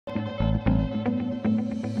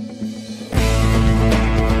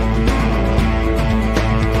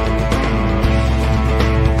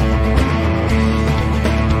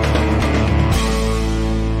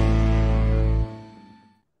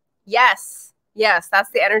Yes. Yes, that's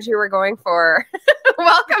the energy we're going for.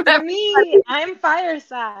 Welcome to me. I'm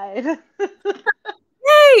Fireside.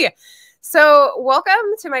 Yay! So welcome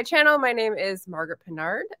to my channel. My name is Margaret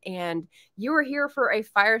Pinard, and you are here for a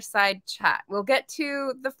fireside chat. We'll get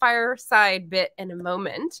to the fireside bit in a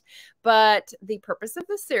moment, but the purpose of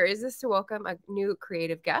this series is to welcome a new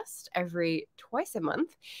creative guest every twice a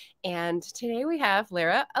month. And today we have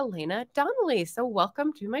Lara Elena Donnelly. So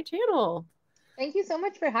welcome to my channel. Thank you so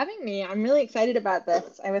much for having me. I'm really excited about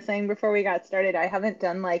this. I was saying before we got started, I haven't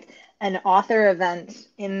done like an author event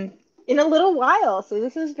in a little while, so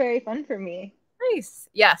this is very fun for me. Nice.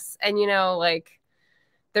 Yes. And you know, like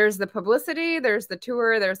there's the publicity, there's the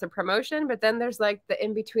tour, there's the promotion, but then there's like the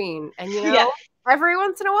in between. And you know, every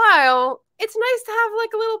once in a while, it's nice to have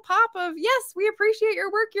like a little pop of, yes, we appreciate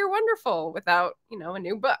your work, you're wonderful, without, you know, a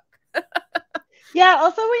new book. Yeah,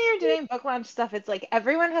 also when you're doing book launch stuff, it's like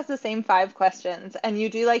everyone has the same 5 questions, and you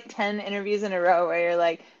do like 10 interviews in a row where you're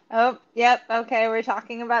like, oh, yep, okay, we're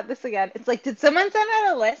talking about this again. It's like, did someone send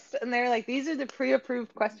out a list? And they're like, these are the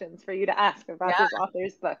pre-approved questions for you to ask about this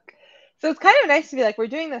author's book. So it's kind of nice to be like, we're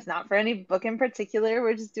doing this not for any book in particular.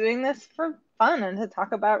 We're just doing this for fun and to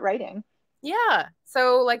talk about writing. Yeah.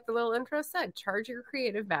 So like the little intro said, charge your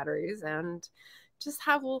creative batteries and just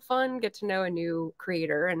have a little fun, get to know a new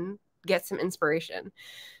creator and get some inspiration.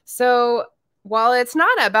 So while it's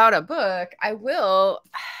not about a book, I will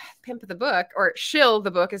pimp the book, or shill the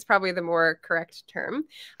book is probably the more correct term.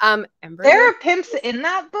 There are pimps in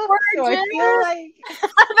that book, so I feel like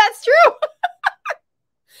that's true.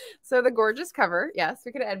 So the gorgeous cover, yes,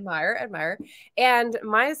 we could admire. And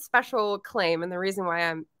my special claim, and the reason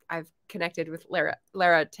why I've connected with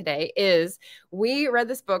Lara today, is we read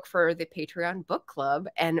this book for the Patreon book club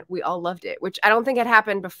and we all loved it, which I don't think had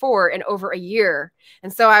happened before in over a year.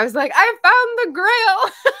 And so I was like, I found the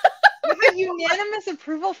grail. With a unanimous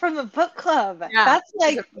approval from the book club. Yeah, that's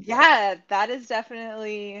like, yeah, that is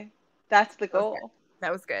definitely, that's the goal.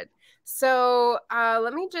 That was good. So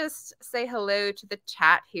let me just say hello to the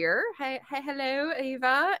chat here. Hi, hello,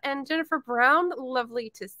 Ava and Jennifer Brown. Lovely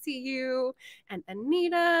to see you. And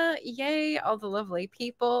Anita, yay, all the lovely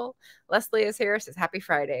people. Leslie is here, says happy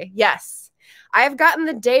Friday. Yes, I've gotten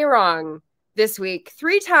the day wrong this week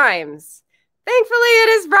 3 times. Thankfully, it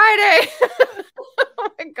is Friday. Oh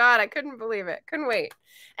my God, I couldn't believe it. Couldn't wait.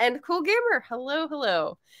 And Cool Gamer,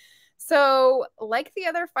 hello. So like the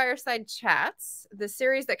other fireside chats, the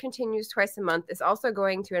series that continues twice a month is also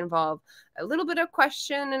going to involve a little bit of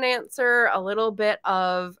question and answer, a little bit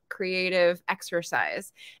of creative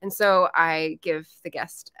exercise. And so I give the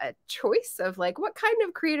guest a choice of like, what kind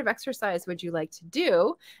of creative exercise would you like to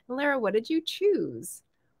do? And Lara, what did you choose?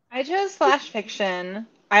 I chose flash fiction.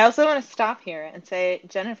 I also want to stop here and say,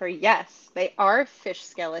 Jennifer, yes, they are fish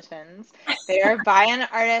skeletons. They are by an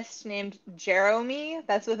artist named Jeremy,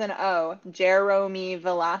 that's with an O, Jeremy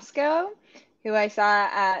Velasco, who I saw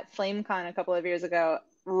at FlameCon a couple of years ago,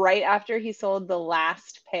 right after he sold the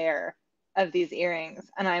last pair of these earrings.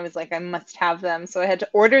 And I was like, I must have them. So I had to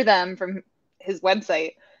order them from his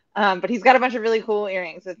website. But he's got a bunch of really cool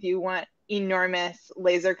earrings if you want enormous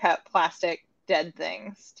laser cut plastic dead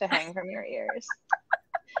things to hang from your ears.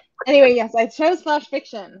 Anyway, yes, I chose flash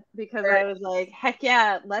fiction because I was like, heck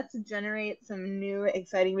yeah, let's generate some new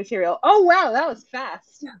exciting material. Oh, wow, that was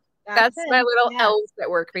fast. That's my little elves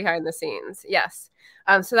that work behind the scenes. Yes.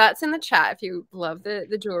 So that's in the chat if you love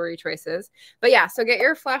the jewelry choices. But yeah, so get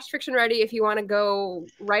your flash fiction ready if you want to go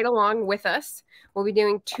right along with us. We'll be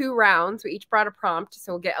doing 2 rounds. We each brought a prompt,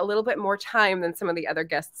 so we'll get a little bit more time than some of the other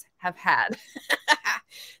guests have had.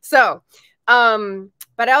 So,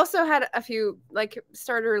 but I also had a few like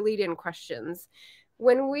starter lead-in questions.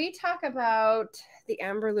 When we talk about the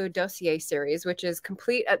Amber Lou Dossier series, which is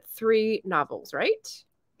complete at 3 novels, right?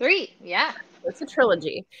 3, yeah. It's a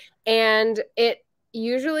trilogy. And it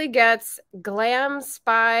usually gets glam,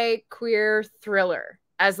 spy, queer, thriller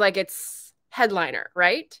as like its headliner,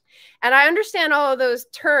 right? And I understand all of those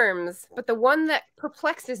terms, but the one that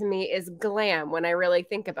perplexes me is glam when I really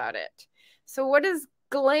think about it. So what does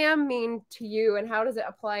glam mean to you and how does it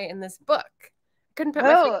apply in this book? Couldn't put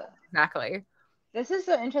my finger exactly. This is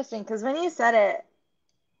so interesting because when you said it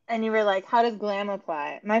and you were like, how does glam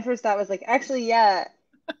apply? My first thought was like, actually, yeah,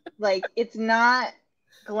 like it's not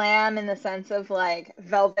glam in the sense of like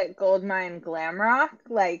Velvet Goldmine glam rock.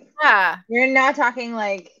 Like, yeah, you're not talking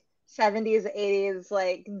like 70s, 80s,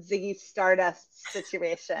 like Ziggy Stardust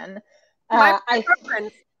situation.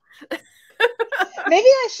 Maybe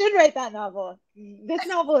I should write that novel. This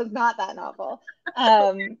novel is not that novel.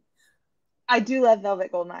 I do love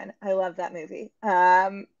Velvet Goldmine. I love that movie.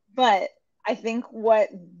 But I think what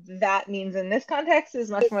that means in this context is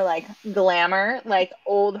much more like glamour, like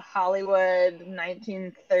old Hollywood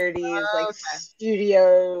 1930s, like Okay.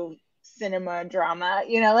 studio cinema drama.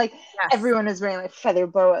 You know, like Yes. everyone is wearing like feather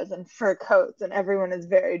boas and fur coats, and everyone is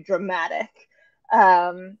very dramatic.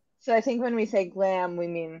 So I think when we say glam, we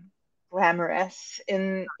mean glamorous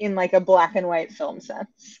in like a black and white film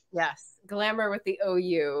sense. Yes. Glamour with the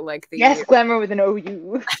OU, like Yes, the glamour with an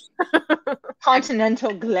OU.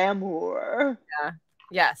 Continental glamour. yeah.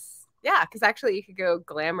 Yes. Yeah, because actually you could go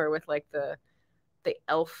glamour with like the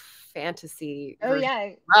elf fantasy Oh version. yeah,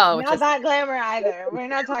 Oh, which not is that glamour either. We're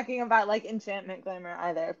not talking about like enchantment glamour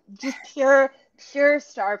either. Just pure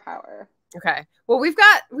star power. okay. Well,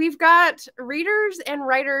 we've got readers and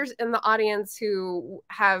writers in the audience who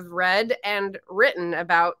have read and written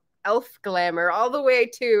about elf glamour all the way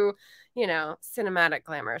to, cinematic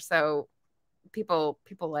glamour. So people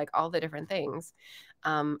like all the different things.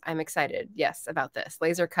 I'm excited, yes, about this.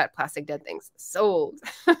 Laser cut plastic dead things. Sold.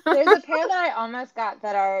 There's a pair that I almost got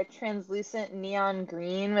that are translucent neon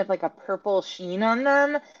green with like a purple sheen on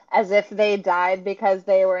them, as if they died because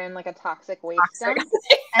they were in like a toxic waste dump.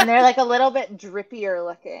 And they're like a little bit drippier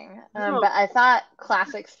looking. But I thought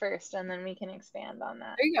classics first, and then we can expand on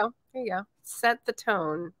that. There you go. There you go. Set the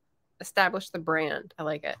tone. Establish the brand. I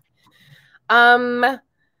like it.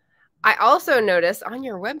 I also noticed on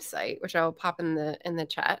your website, which I'll pop in the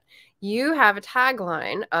chat, you have a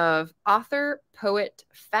tagline of author, poet,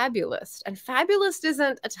 fabulist. And fabulist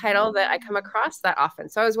isn't a title that I come across that often.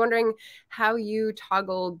 So I was wondering how you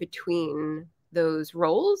toggle between those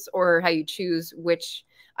roles or how you choose which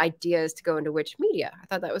ideas to go into which media. I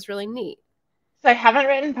thought that was really neat. So I haven't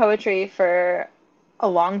written poetry for a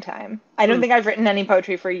long time. I don't think I've written any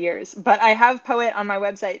poetry for years, but I have poet on my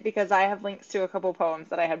website because I have links to a couple poems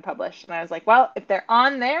that I had published. And I was like, well, if they're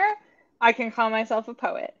on there, I can call myself a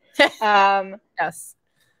poet. Yes.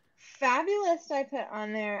 Fabulous I put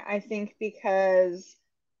on there, I think, because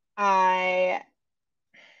I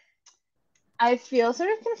feel sort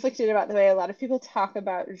of conflicted about the way a lot of people talk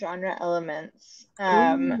about genre elements.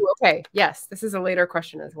 Ooh, okay. Yes, this is a later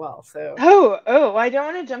question as well. So well, I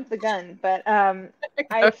don't want to jump the gun, but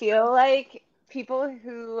I feel like people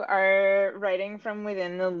who are writing from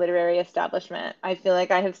within the literary establishment, I feel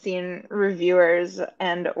like I have seen reviewers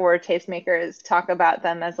and or tastemakers talk about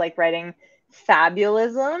them as like writing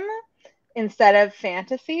fabulism instead of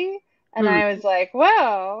fantasy. And I was like,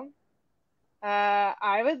 well,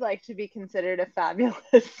 I would like to be considered a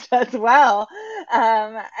fabulist as well.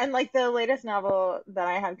 And like the latest novel that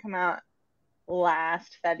I had come out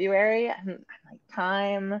last February, I'm like,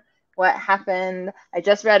 time, what happened? I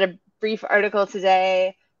just read a brief article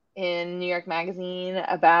today in New York Magazine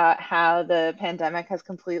about how the pandemic has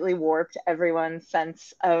completely warped everyone's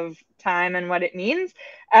sense of time and what it means. Is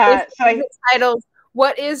it titled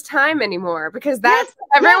 "What Is Time Anymore?" Because that's what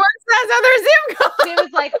everyone says on their Zoom call. It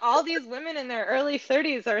was like all these women in their early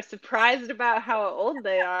 30s are surprised about how old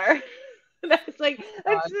they are. That's like,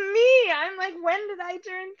 that's me. I'm like, when did I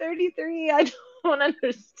turn 33? I don't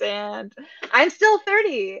understand. I'm still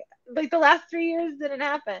 30. Like the last 3 years didn't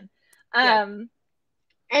happen.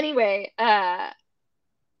 Anyway, yeah,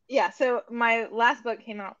 so my last book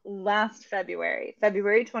came out last February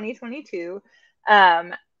 2022.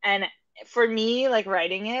 And for me, like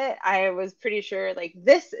writing it, I was pretty sure like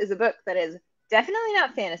this is a book that is definitely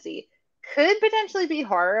not fantasy, could potentially be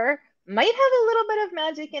horror, might have a little bit of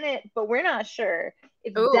magic in it, but we're not sure.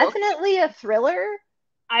 It's definitely a thriller.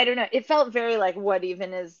 I don't know. It felt very like what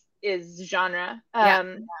even is genre.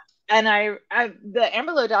 And the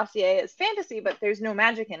Amberlow dossier is fantasy, but there's no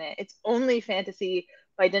magic in it. It's only fantasy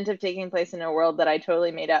by dint of taking place in a world that I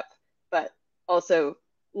totally made up, but also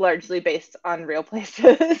largely based on real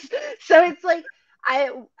places. So it's like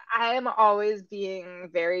I am always being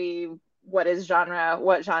very, what is genre?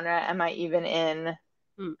 What genre am I even in?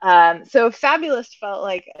 So Fabulist felt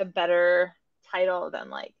like a better title than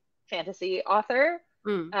like fantasy author.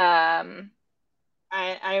 I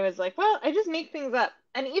was like, well, I just make things up.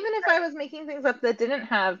 And even if I was making things up that didn't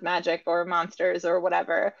have magic or monsters or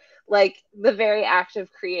whatever, like the very act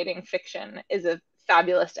of creating fiction is a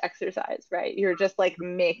fabulous exercise, right? You're just like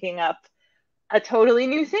making up a totally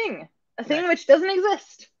new thing, a thing which doesn't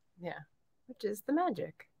exist. Yeah, which is the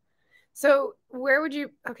magic. So where would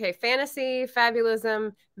you, fantasy,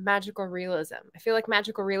 fabulism, magical realism. I feel like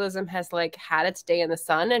magical realism has like had its day in the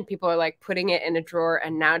sun and people are like putting it in a drawer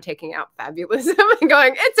and now taking out fabulism and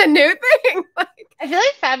going, it's a new thing. I feel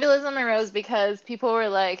like fabulism arose because people were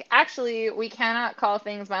like, actually, we cannot call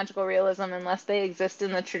things magical realism unless they exist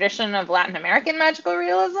in the tradition of Latin American magical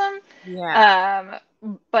realism. Yeah.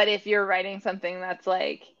 But if you're writing something that's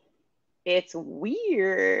like it's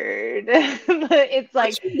weird. It's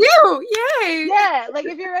like, what you do? Yay! yeah, like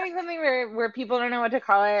if you're writing something where people don't know what to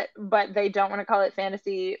call it, but they don't want to call it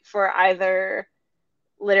fantasy for either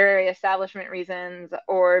literary establishment reasons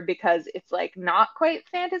or because it's like not quite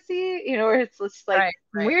fantasy, or it's just like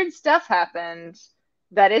Right. weird stuff happened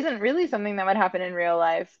that isn't really something that would happen in real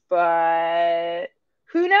life, but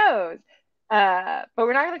who knows? But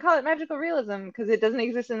we're not going to call it magical realism because it doesn't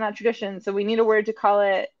exist in that tradition. So we need a word to call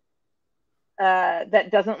it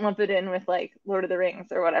that doesn't lump it in with like Lord of the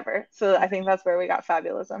Rings or whatever. So I think that's where we got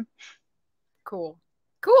fabulism. Cool.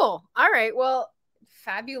 Cool. All right. Well,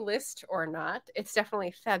 fabulist or not, it's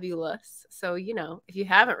definitely fabulous. So, if you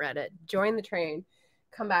haven't read it, join the train,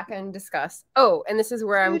 come back and discuss. Oh, and this is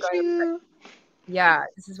where I'm going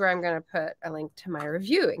to put a link to my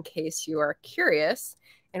review in case you are curious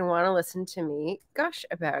and want to listen to me gush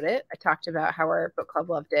about it. I talked about how our book club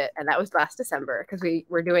loved it, and that was last December because we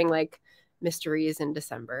were doing like mysteries in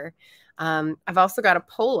December. I've also got a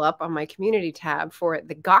poll up on my community tab for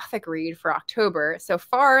the Gothic read for October. So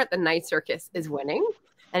far, The Night Circus is winning.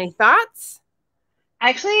 Any thoughts? I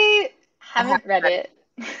actually haven't read it.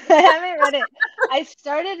 I haven't read it. I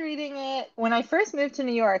started reading it when I first moved to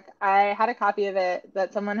New York. I had a copy of it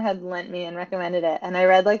that someone had lent me and recommended it. And I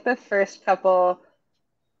read like the first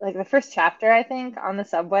chapter, I think, on the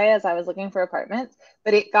subway as I was looking for apartments.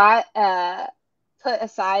 But it got put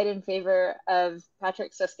aside in favor of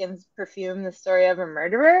Patrick Susskind's Perfume, The Story of a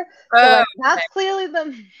Murderer. So like that's clearly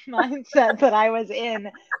the mindset that I was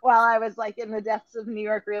in while I was like in the depths of New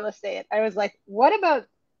York real estate. I was like, what about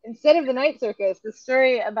instead of The Night Circus, the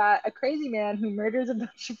story about a crazy man who murders a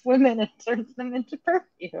bunch of women and turns them into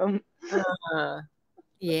perfume?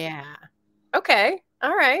 Yeah. Okay.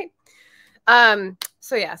 All right.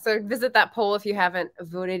 So visit that poll if you haven't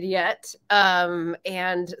voted yet,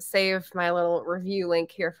 and save my little review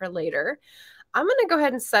link here for later. I'm going to go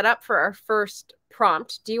ahead and set up for our first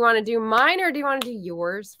prompt. Do you want to do mine or do you want to do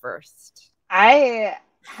yours first? I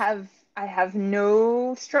have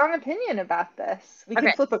no strong opinion about this. We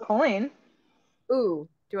can flip a coin. Ooh,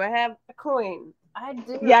 do I have a coin? I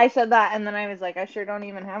do. Yeah, I said that, and then I was like, I sure don't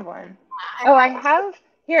even have one. I have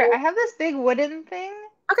this big wooden thing.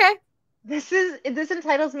 Okay. This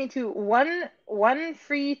entitles me to one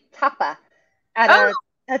free tapa at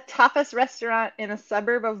a tapas restaurant in a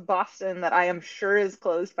suburb of Boston that I am sure is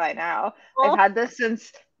closed by now. I've had this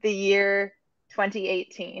since the year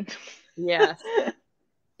 2018. Yes.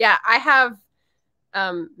 Yeah, I have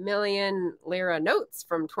million lira notes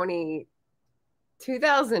from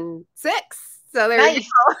 2006. So there you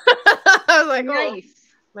go. I was like, nice.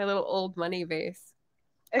 My little old money vase.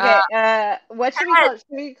 Okay, what should we call it?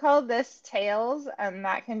 Should we call this tails and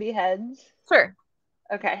that can be heads? Sure.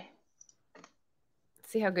 Okay.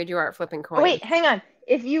 See how good you are at flipping coins. Oh, wait, hang on.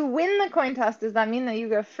 If you win the coin toss, does that mean that you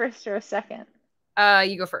go first or second?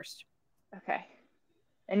 You go first. Okay.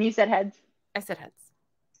 And you said heads? I said heads.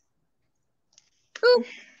 Ooh.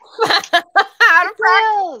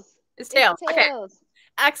 Tails! It's tails. Okay.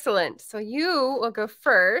 Excellent. So you will go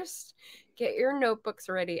first. Get your notebooks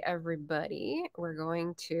ready, everybody. We're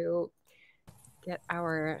going to get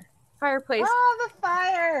our fireplace. Oh, the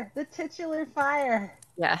fire! The titular fire.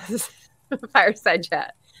 Yes. Fireside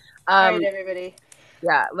chat. All right, everybody.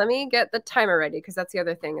 Yeah, let me get the timer ready because that's the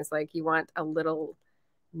other thing is like you want a little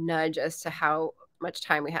nudge as to how much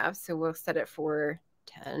time we have. So we'll set it for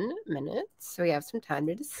 10 minutes. So we have some time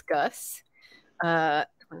to discuss.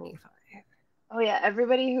 25. Oh, yeah.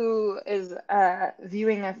 Everybody who is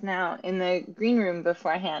viewing us now in the green room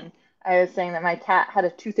beforehand, I was saying that my cat had a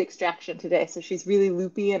tooth extraction today. So she's really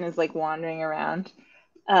loopy and is like wandering around.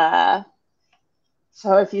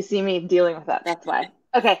 So if you see me dealing with that, that's why.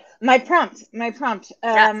 Okay. My prompt.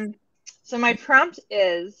 Yes. So my prompt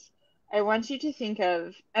is, I want you to think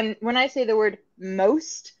of, and when I say the word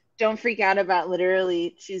most, don't freak out about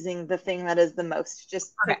literally choosing the thing that is the most.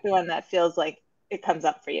 Just pick the one that feels like it comes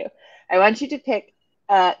up for you. I want you to pick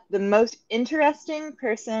the most interesting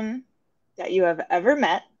person that you have ever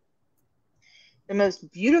met, the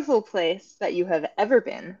most beautiful place that you have ever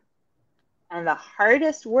been, and the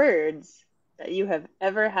hardest words that you have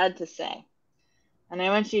ever had to say. And I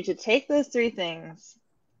want you to take those three things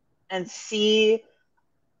and see,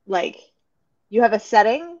 like, you have a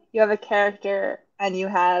setting, you have a character, and you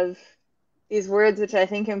have these words which I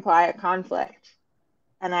think imply a conflict.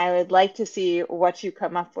 And I would like to see what you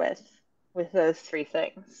come up with those three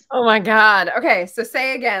things. Oh my God. Okay, so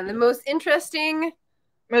say again, the most interesting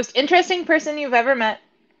person you've ever met.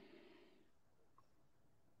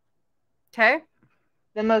 Okay.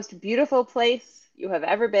 The most beautiful place you have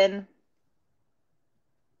ever been.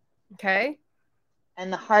 Okay.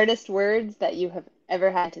 and the hardest words that you have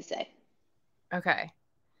ever had to say. Okay.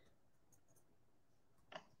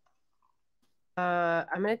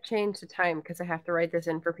 I'm going to change the time because I have to write this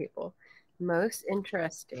in for people. Most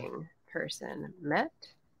interesting person met.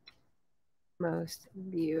 Most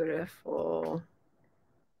beautiful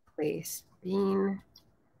place been.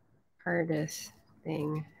 Hardest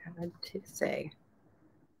thing had to say.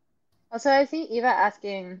 Also, I see Eva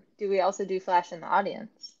asking, do we also do Flash in the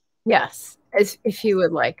audience? Yes, as if you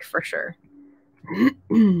would like, for sure.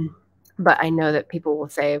 But I know that people will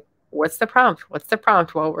say, what's the prompt? What's the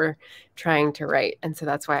prompt while we're trying to write? And so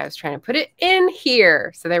that's why I was trying to put it in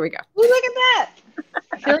here. So there we go. Ooh, look at that.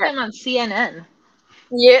 I feel Okay. like I'm on CNN.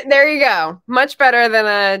 Yeah, there you go. Much better than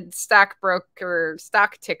a stockbroker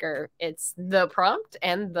stock ticker. It's the prompt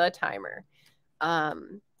and the timer.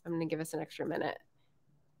 I'm going to give us an extra minute.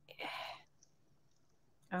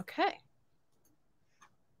 Okay.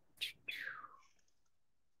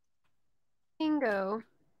 Bingo.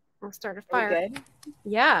 We'll start a fire. Okay.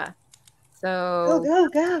 Yeah. So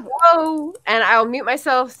Go. and I'll mute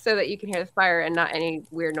myself so that you can hear the fire and not any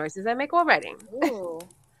weird noises I make while writing. Ooh.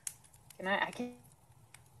 I can.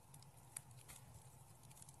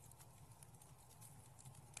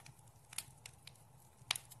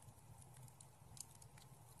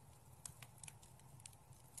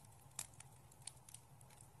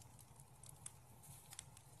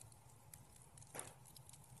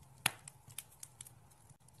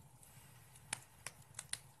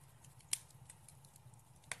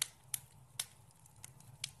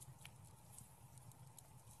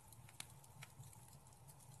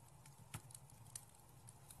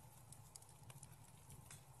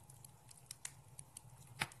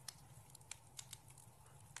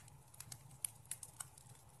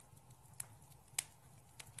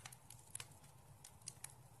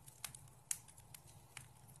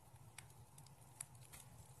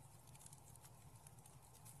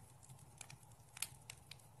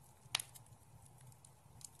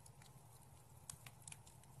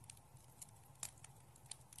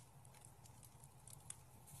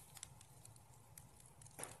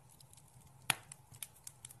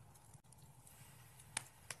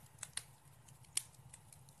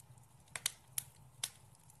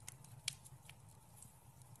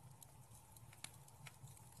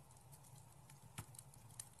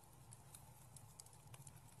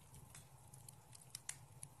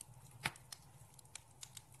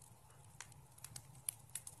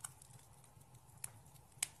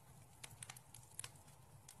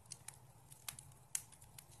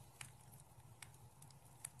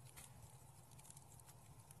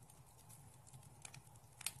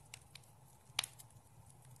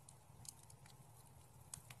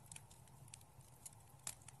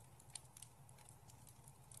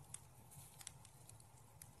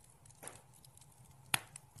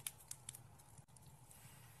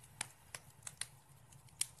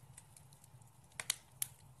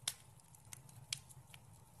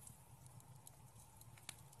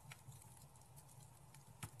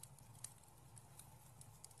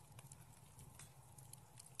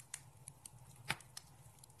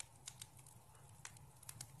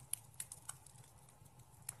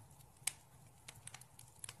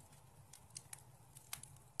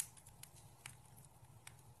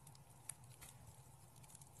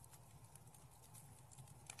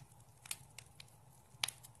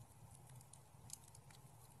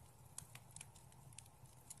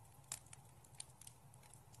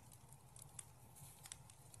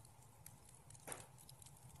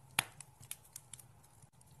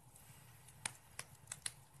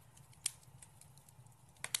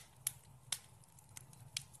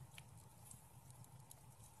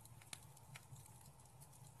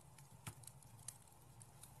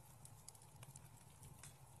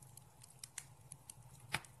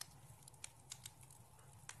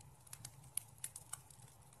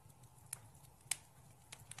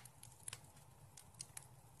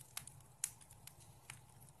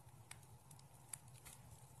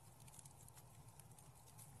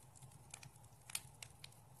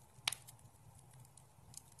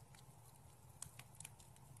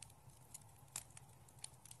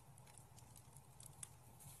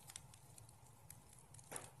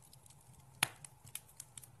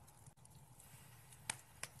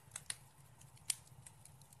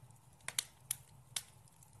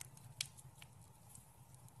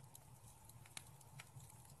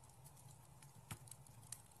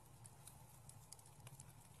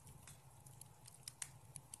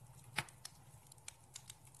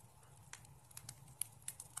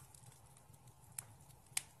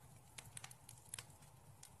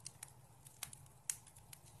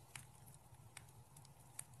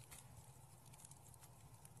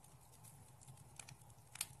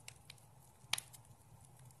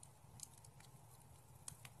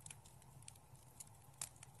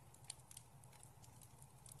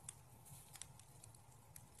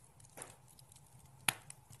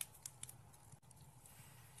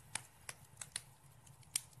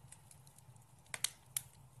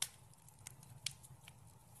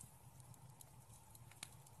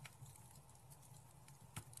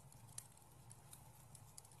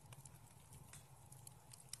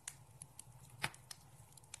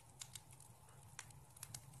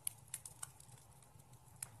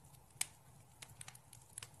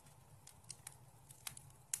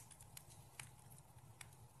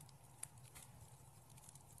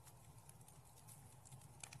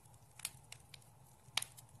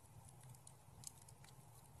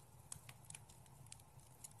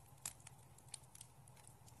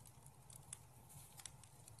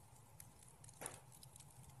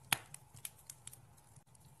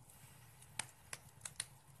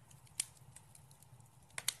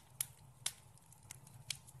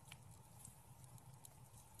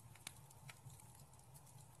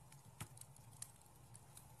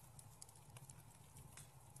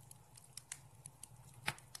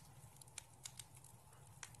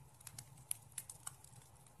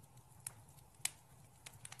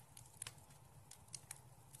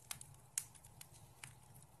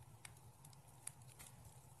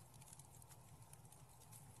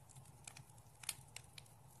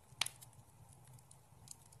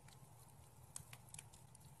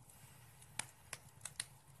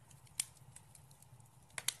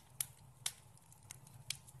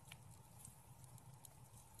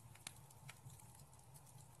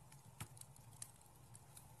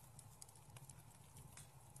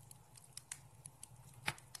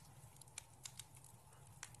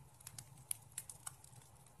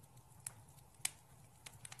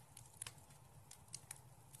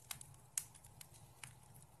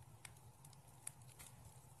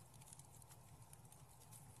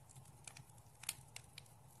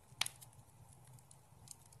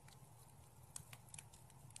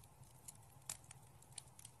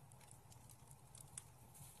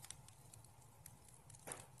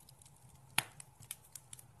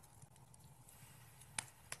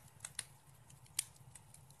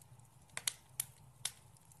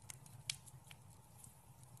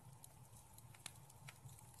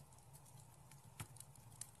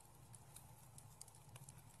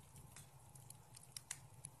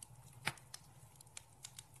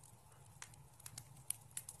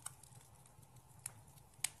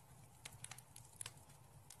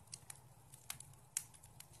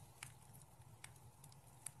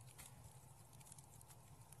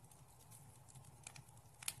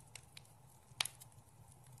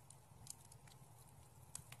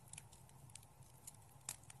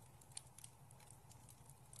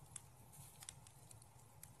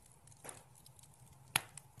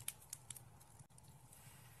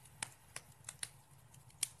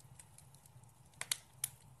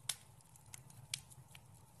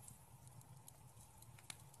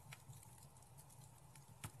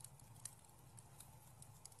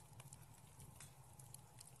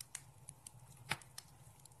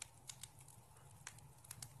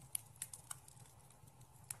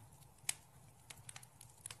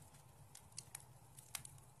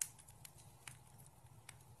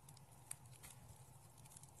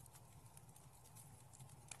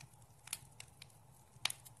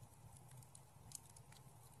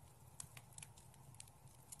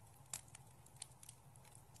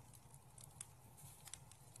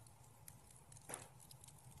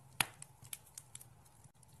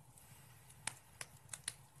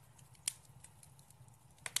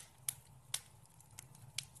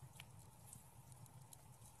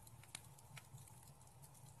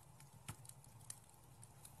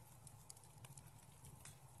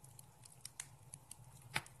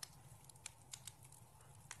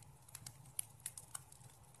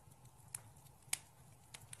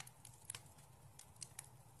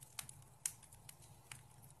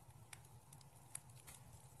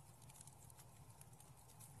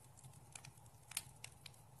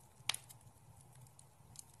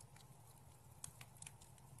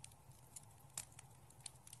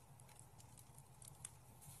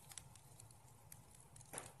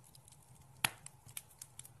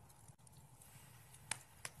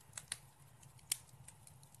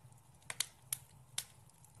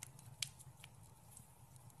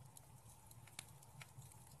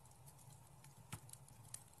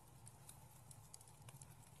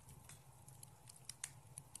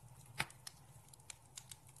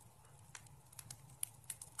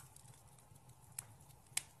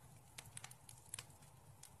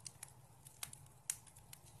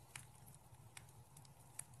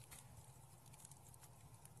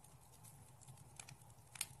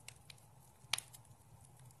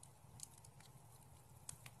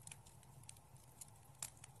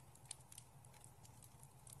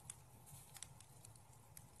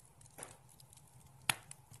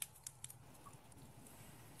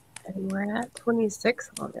 And we're at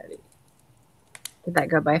 26 already. Did that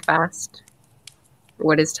go by fast?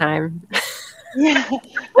 What is time? Yeah.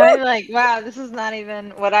 I'm like, wow, this is not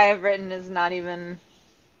even what I have written is not even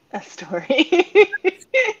a story.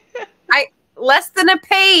 Less than a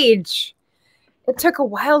page. It took a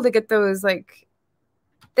while to get those like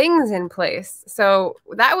things in place. So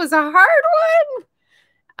that was a hard one.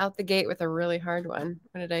 Out the gate with a really hard one.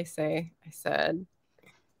 What did I say? I said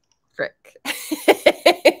frick.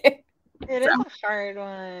 It is a hard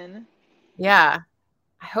one. Yeah.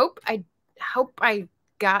 I hope I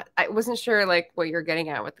got, I wasn't sure like what you're getting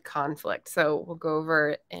at with the conflict. So we'll go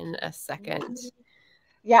over it in a second.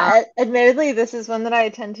 Yeah, admittedly, this is one that I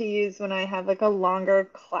tend to use when I have like a longer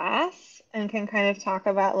class and can kind of talk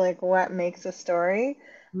about like what makes a story.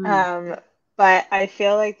 But I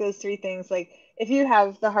feel like those three things, like if you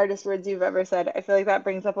have the hardest words you've ever said, I feel like that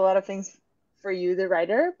brings up a lot of things for you, the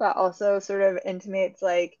writer, but also sort of intimates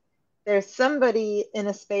like there's somebody in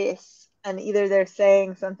a space and either they're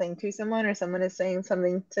saying something to someone or someone is saying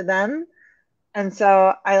something to them. And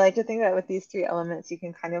so I like to think that with these three elements, you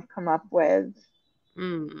can kind of come up with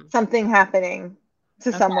something happening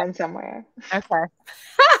to someone somewhere. Okay.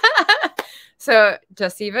 So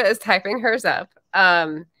Jasiva is typing hers up.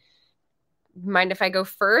 Mind if I go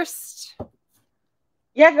first?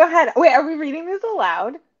 Yeah, go ahead. Wait, are we reading this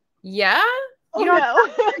aloud? Yeah. You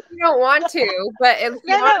don't want to, but if you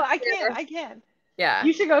no, want I can. Yeah.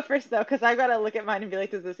 You should go first though, because I've got to look at mine and be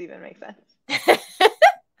like, does this even make sense?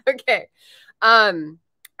 Okay. All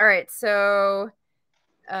right. So,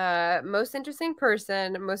 most interesting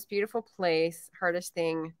person, most beautiful place, hardest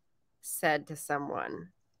thing said to someone.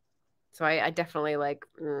 So I definitely like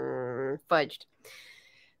fudged.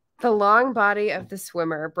 The long body of the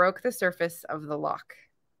swimmer broke the surface of the loch.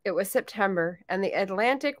 It was September, and the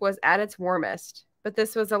Atlantic was at its warmest, but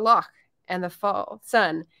this was a loch, and the fall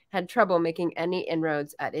sun had trouble making any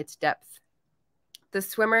inroads at its depth. The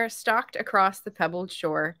swimmer stalked across the pebbled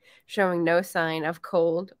shore, showing no sign of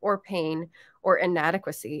cold or pain or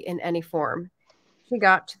inadequacy in any form. She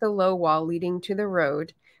got to the low wall leading to the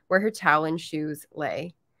road where her towel and shoes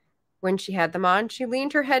lay. When she had them on, she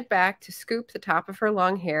leaned her head back to scoop the top of her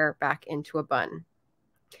long hair back into a bun.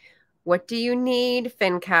 "What do you need,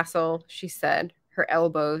 Fincastle?" she said, her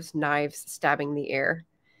elbows knives stabbing the air.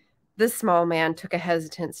 The small man took a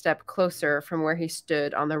hesitant step closer from where he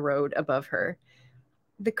stood on the road above her.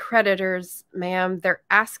 "The creditors, ma'am, they're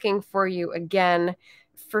asking for you again,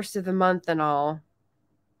 first of the month and all."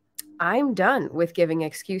 "I'm done with giving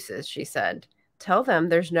excuses," she said. "Tell them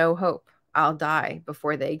there's no hope. I'll die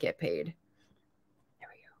before they get paid." There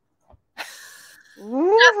we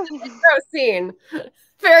go. Just an intro scene.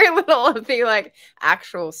 Very little of the like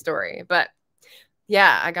actual story, but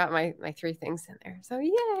yeah, I got my three things in there. So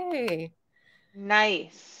yay!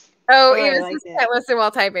 Nice. Oh, Eva says can't listen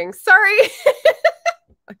while typing. Sorry.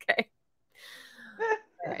 Okay.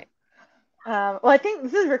 All right. Well, I think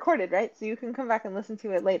this is recorded, right? So you can come back and listen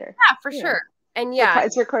to it later. Yeah, for sure. And yeah,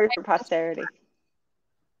 it's recorded for posterity.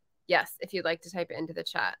 Yes, if you'd like to type it into the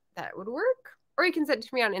chat, that would work. Or you can send it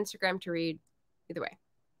to me on Instagram to read. Either way.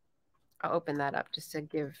 I'll open that up just to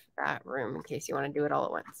give that room in case you want to do it all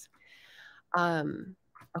at once.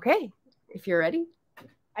 Okay, if you're ready.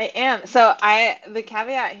 I am. So the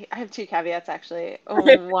caveat, I have two caveats actually.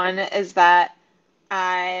 One is that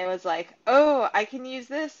I was like, oh, I can use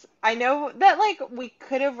this. I know that like we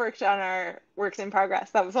could have worked on our works in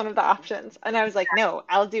progress. That was one of the options. And I was like, no,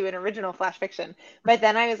 I'll do an original flash fiction. But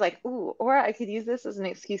then I was like, ooh, or I could use this as an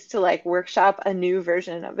excuse to like workshop a new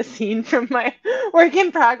version of a scene from my work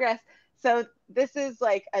in progress. So this is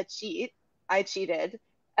like a cheat. I cheated.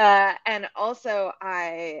 And also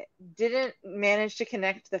I didn't manage to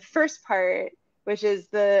connect the first part, which is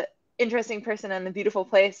the interesting person and the beautiful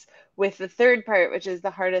place, with the third part, which is the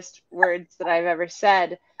hardest words that I've ever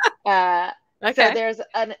said. Okay. So there's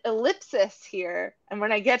an ellipsis here, and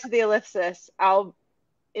when I get to the ellipsis, I'll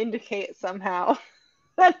indicate somehow,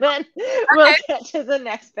 and then we'll get to the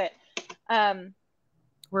next bit.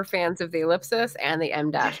 We're fans of the ellipsis and the M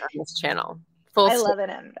dash on this channel. I love an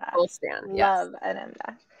M dash. Full stand. Love an M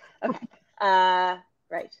dash. Okay.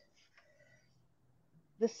 Right.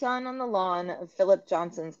 The sun on the lawn of Philip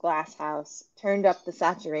Johnson's glass house turned up the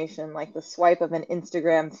saturation like the swipe of an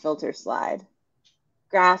Instagram filter slide.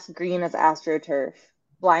 Grass green as astroturf,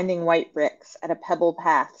 blinding white bricks at a pebble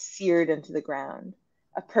path seared into the ground,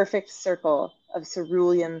 a perfect circle of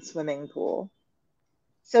cerulean swimming pool.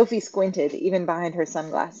 Sophie squinted even behind her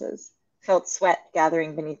sunglasses, felt sweat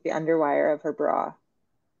gathering beneath the underwire of her bra.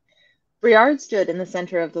 Briard stood in the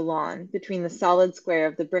center of the lawn, between the solid square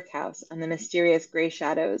of the brick house and the mysterious gray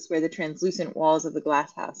shadows where the translucent walls of the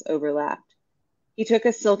glass house overlapped. He took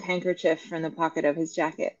a silk handkerchief from the pocket of his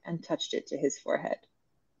jacket and touched it to his forehead.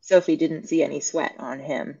 Sophie didn't see any sweat on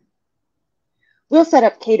him. "We'll set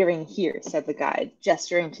up catering here," said the guide,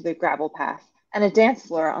 gesturing to the gravel path, "and a dance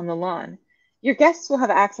floor on the lawn. Your guests will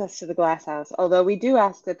have access to the glass house, although we do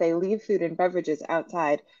ask that they leave food and beverages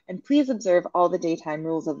outside, and please observe all the daytime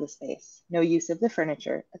rules of the space. No use of the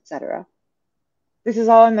furniture, etc." "This is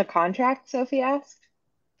all in the contract?" Sophie asked.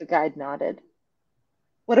 The guide nodded.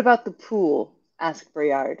 "What about the pool?" asked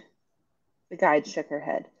Briard. The guide shook her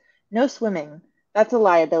head. "No swimming. That's a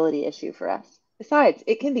liability issue for us. Besides,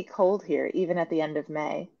 it can be cold here, even at the end of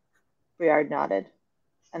May." Briard nodded.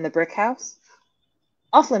 "And the brick house?"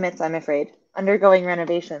 "Off limits, I'm afraid. Undergoing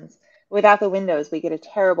renovations. Without the windows, we get a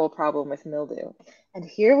terrible problem with mildew." And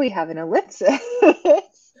here we have an ellipsis.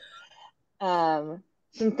 Some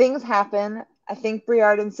things happen. I think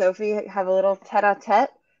Briard and Sophie have a little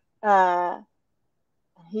tete-a-tete.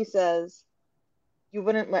 He says, "You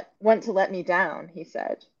wouldn't want to let me down," he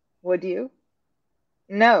said. "Would you?"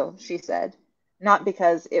 "No," she said. Not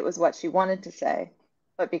because it was what she wanted to say,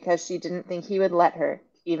 but because she didn't think he would let her,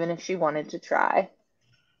 even if she wanted to try.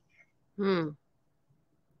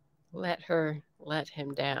 Let her let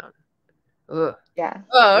him down. Ugh. Yeah.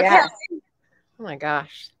 Oh, okay. Yeah. Oh my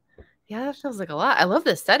gosh. Yeah, that feels like a lot. I love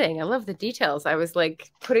the setting. I love the details. I was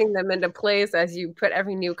like putting them into place as you put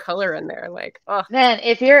every new color in there. Like, oh. Man,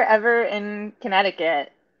 if you're ever in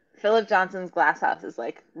Connecticut, Philip Johnson's Glass House is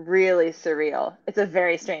like really surreal. It's a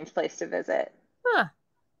very strange place to visit. Huh.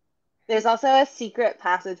 There's also a secret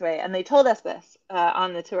passageway, and they told us this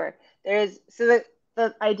on the tour.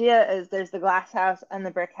 The idea is there's the glass house and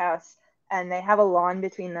the brick house, and they have a lawn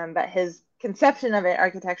between them, but his conception of it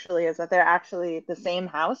architecturally is that they're actually the same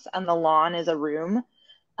house, and the lawn is a room.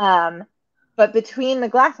 But between the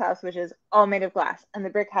glass house, which is all made of glass, and the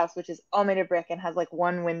brick house, which is all made of brick and has like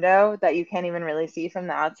one window that you can't even really see from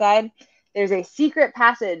the outside, there's a secret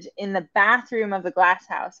passage in the bathroom of the glass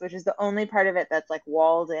house, which is the only part of it that's like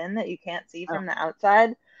walled in that you can't see from the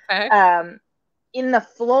outside. Okay. In the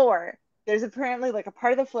floor, there's apparently like a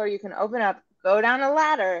part of the floor you can open up, go down a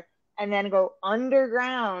ladder, and then go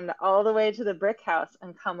underground all the way to the brick house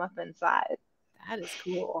and come up inside. That is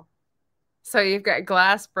cool. So you've got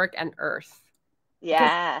glass, brick, and earth.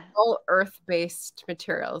 Yeah. All earth-based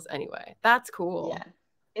materials anyway. That's cool. Yeah.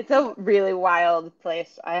 It's a really wild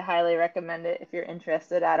place. I highly recommend it if you're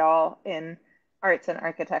interested at all in arts and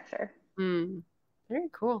architecture. Very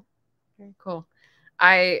cool. Very cool.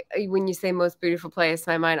 When you say most beautiful place,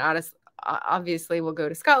 my mind obviously will go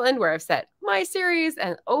to Scotland, where I've set my series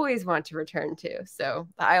and always want to return to. So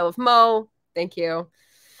the Isle of Mull, thank you.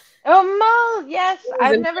 Oh, Mull, yes.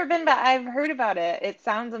 I've never been, but I've heard about it. It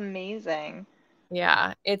sounds amazing.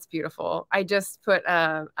 Yeah, it's beautiful. I just put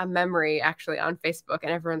a memory actually on Facebook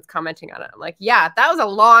and everyone's commenting on it. I'm like, yeah, that was a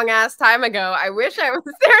long ass time ago. I wish I was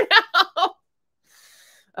there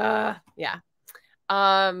now. Yeah.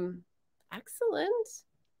 Excellent.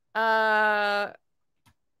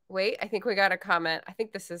 Wait, I think we got a comment. I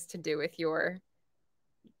think this is to do with your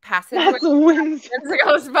passage. That's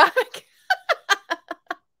goes back.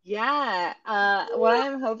 Yeah. What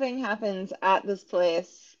I'm hoping happens at this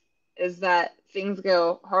place is that things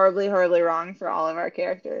go horribly, horribly wrong for all of our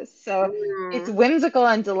characters. So it's whimsical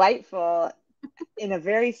and delightful in a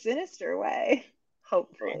very sinister way,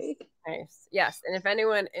 hopefully. Nice. Yes. And if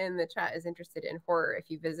anyone in the chat is interested in horror, if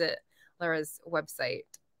you visit Lara's website,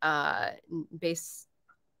 Base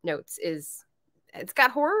Notes it's got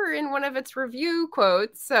horror in one of its review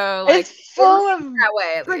quotes. So like, it's full of that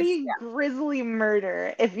way, pretty grisly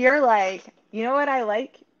murder. If you're like, you know what I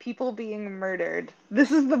like? People being murdered.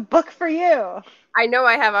 This is the book for you. I know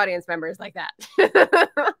I have audience members like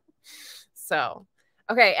that. So,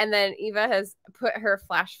 okay. And then Eva has put her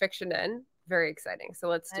flash fiction in. Very exciting. So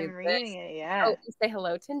let's do I'm reading it, yeah. Oh, say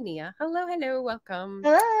hello to Nia. Hello, welcome.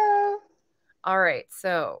 Hello. All right.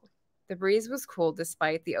 So the breeze was cool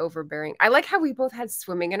despite the overbearing. I like how we both had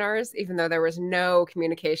swimming in ours, even though there was no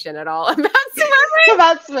communication at all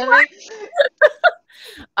about swimming.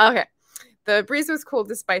 Okay. The breeze was cool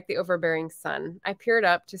despite the overbearing sun. I peered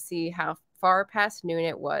up to see how far past noon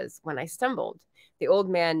it was when I stumbled. The old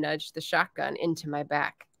man nudged the shotgun into my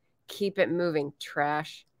back. Keep it moving,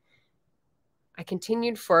 trash. I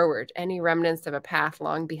continued forward, any remnants of a path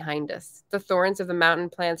long behind us. The thorns of the mountain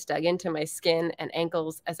plants dug into my skin and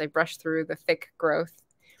ankles as I brushed through the thick growth.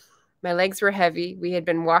 My legs were heavy. We had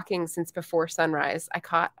been walking since before sunrise. I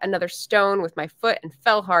caught another stone with my foot and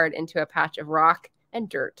fell hard into a patch of rock and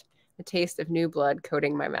dirt, the taste of new blood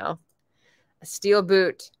coating my mouth. A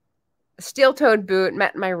steel-toed boot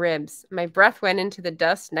met my ribs. My breath went into the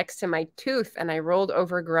dust next to my tooth, and I rolled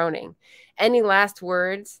over groaning. Any last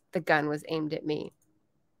words? The gun was aimed at me.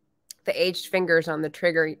 The aged fingers on the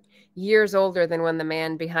trigger, years older than when the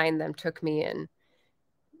man behind them took me in.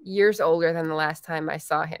 Years older than the last time I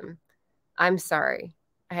saw him. I'm sorry.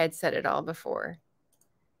 I had said it all before.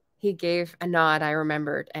 He gave a nod I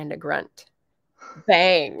remembered and a grunt.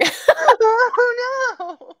 Bang. Oh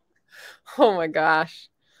no. Oh my gosh.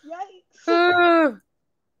 Yikes.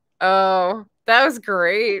 Oh, that was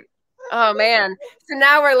great. Oh man. So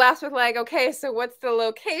now we're left with like, okay, so what's the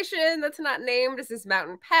location that's not named? Is this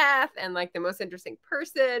mountain path and like the most interesting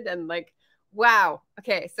person? And like, wow.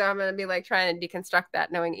 Okay, so I'm gonna be like trying to deconstruct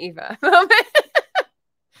that knowing Eva.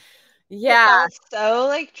 Yeah. It felt so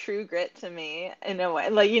like True Grit to me in a way.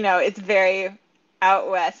 Like, you know, it's very out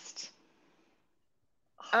west.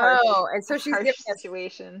 Oh, and so she's harsh giving us,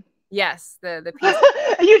 situation. yes, the piece.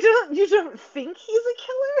 You don't think he's a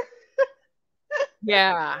killer?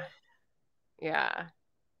 Yeah. Yeah.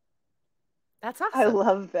 That's awesome. I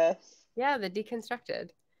love this. Yeah, the deconstructed.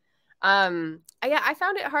 Yeah, I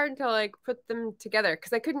found it hard to like put them together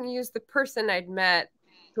because I couldn't use the person I'd met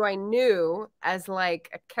who I knew as like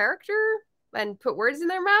a character and put words in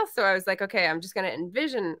their mouth. So I was like, okay, I'm just gonna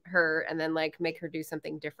envision her and then like make her do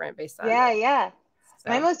something different based on Yeah. So.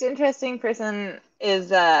 My most interesting person is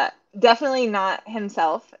definitely not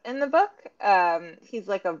himself in the book. He's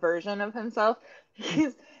like a version of himself.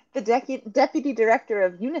 He's the deputy director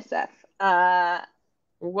of UNICEF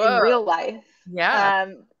in real life.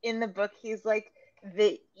 Yeah. In the book, he's like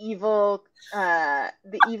the evil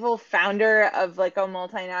founder of like a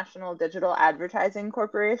multinational digital advertising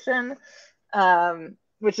corporation.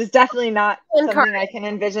 Which is definitely not something I can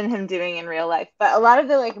envision him doing in real life. But a lot of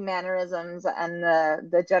the like mannerisms and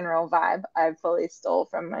the general vibe I fully stole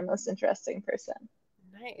from my most interesting person.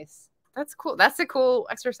 Nice. That's cool. That's a cool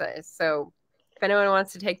exercise. So if anyone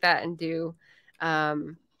wants to take that and do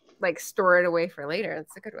like store it away for later,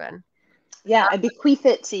 that's a good one. Yeah, I bequeath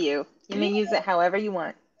it to you. You may use it however you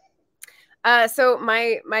want. So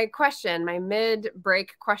my question, my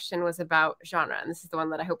mid-break question was about genre, and this is the one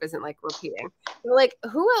that I hope isn't like repeating. But, like,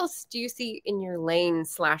 who else do you see in your lane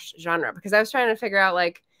 / genre? Because I was trying to figure out,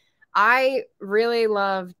 like, I really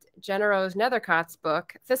loved Jenna Rose Nethercott's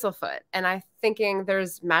book, Thistlefoot, and I'm thinking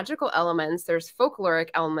there's magical elements, there's folkloric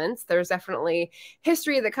elements, there's definitely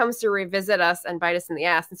history that comes to revisit us and bite us in the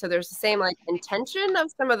ass, and so there's the same like intention of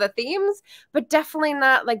some of the themes, but definitely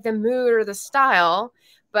not like the mood or the style.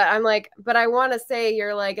 But I'm like, but I want to say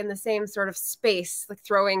you're like in the same sort of space, like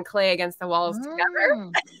throwing clay against the walls together.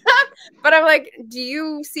 But I'm like, do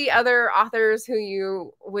you see other authors who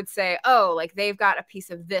you would say, oh, like they've got a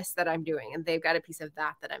piece of this that I'm doing and they've got a piece of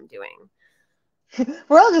that I'm doing?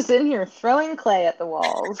 We're all just in here throwing clay at the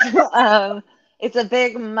walls. It's a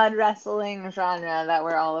big mud wrestling genre that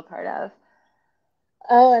we're all a part of.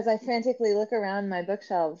 Oh, as I frantically look around my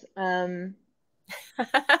bookshelves.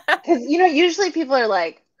 Because, you know, usually people are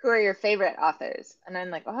like, who are your favorite authors? And I'm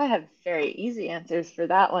like, oh, I have very easy answers for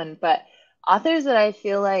that one. But authors that I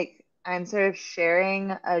feel like I'm sort of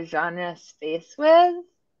sharing a genre space with.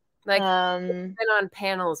 Like been on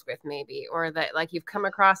panels with maybe, or that like you've come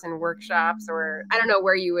across in workshops, or I don't know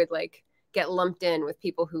where you would like get lumped in with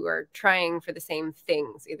people who are trying for the same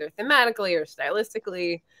things, either thematically or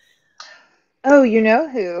stylistically. Oh, you know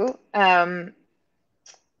who?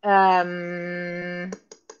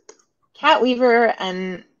 Kat Weaver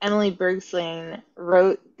and Emily Bergslain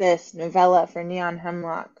wrote this novella for Neon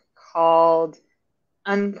Hemlock called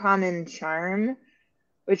Uncommon Charm,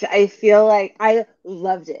 which I feel like I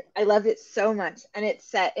loved it. I loved it so much. And it's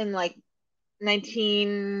set in like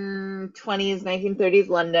 1920s, 1930s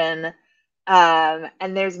London.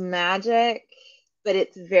 And there's magic, but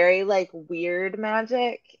it's very like weird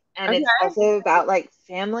magic. And it's also about like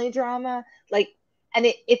family drama. Like, and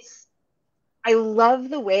it's I love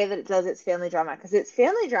the way that it does its family drama, because its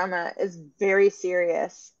family drama is very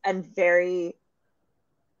serious and very,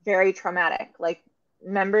 very traumatic. Like,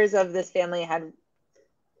 members of this family had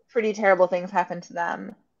pretty terrible things happen to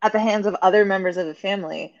them at the hands of other members of the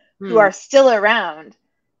family who are still around.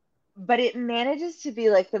 But it manages to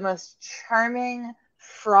be like the most charming,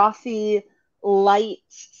 frothy, light,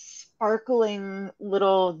 sparkling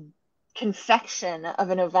little confection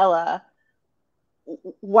of a novella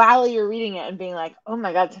while you're reading it and being like, oh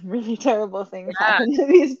my God, some really terrible things happen to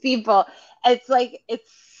these people. It's like, it's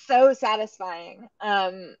so satisfying.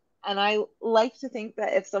 And I like to think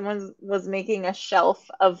that if someone was making a shelf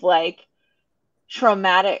of like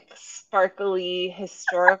traumatic, sparkly,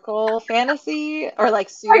 historical fantasy, or like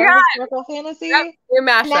Oh my God. pseudo-historical Yep. fantasy. New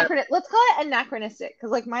mashup. Let's call it anachronistic,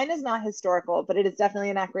 because like mine is not historical, but it is definitely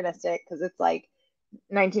anachronistic because it's like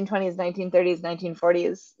 1920s, 1930s,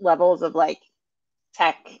 1940s levels of like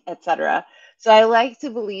tech, etc. So I like to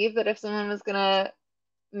believe that if someone was gonna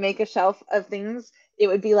make a shelf of things, it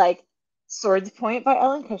would be like Swordspoint by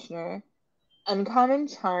Ellen Kushner, Uncommon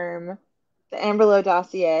Charm, the Amberlow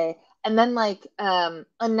Dossier, and then like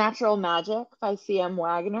Unnatural Magic by C.M.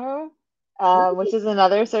 Wagner, which is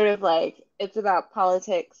another sort of like it's about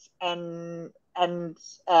politics and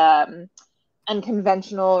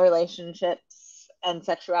unconventional relationships and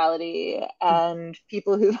sexuality and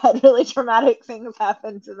people who've had really traumatic things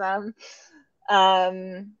happen to them.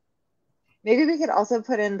 Maybe we could also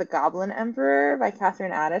put in The Goblin Emperor by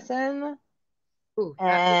Catherine Addison. Ooh,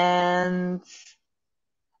 And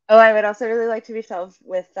oh, I would also really like to be shelved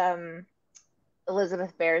with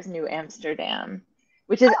Elizabeth Bear's New Amsterdam,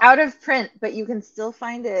 which is out of print, but you can still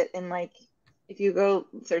find it in like if you go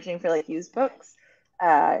searching for like used books,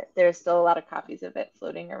 there's still a lot of copies of it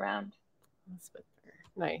floating around.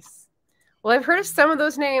 Nice. Well, I've heard of some of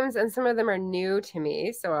those names and some of them are new to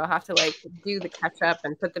me, so I'll have to like do the catch up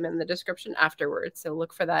and put them in the description afterwards. So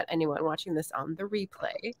look for that, anyone watching this on the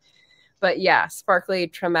replay. But yeah, sparkly,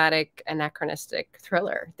 traumatic, anachronistic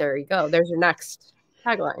thriller. There you go. There's your next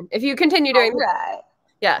tagline. If you continue doing that.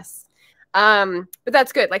 Yes. But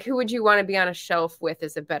that's good. Like, who would you want to be on a shelf with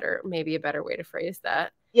is maybe a better way to phrase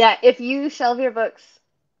that. Yeah, if you shelve your books,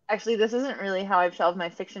 actually, this isn't really how I've shelved my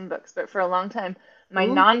fiction books, but for a long time, my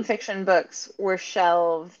nonfiction books were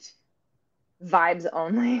shelved vibes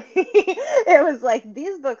only. It was like,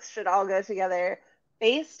 these books should all go together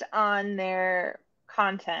based on their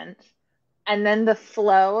content. And then the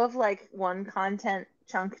flow of like one content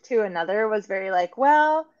chunk to another was very like,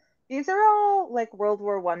 well, these are all like World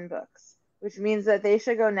War I books, which means that they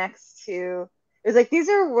should go next to, it was like, these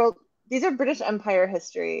are British Empire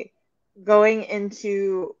history going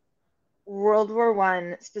into World War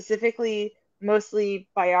I, specifically mostly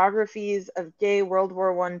biographies of gay World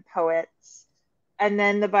War I poets, and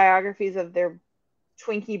then the biographies of their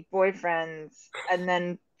Twinkie boyfriends, and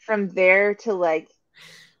then from there to like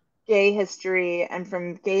gay history, and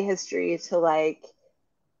from gay history to like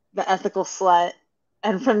the ethical slut,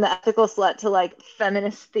 and from the ethical slut to like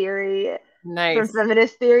feminist theory. Nice. From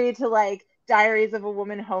feminist theory to like Diaries of a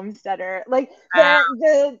Woman Homesteader. Like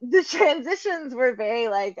the transitions were very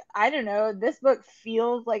like, I don't know, this book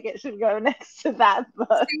feels like it should go next to that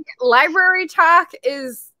book. Library talk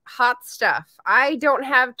is hot stuff. I don't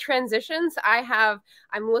have transitions. I'm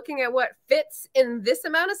looking at what fits in this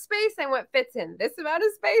amount of space and what fits in this amount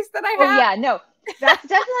of space that I have. Oh yeah, no. That's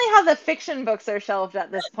definitely how the fiction books are shelved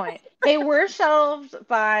at this point. They were shelved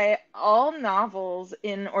by all novels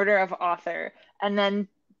in order of author, and then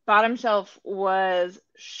bottom shelf was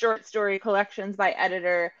short story collections by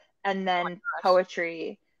editor, and then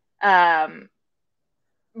poetry. But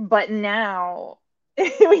now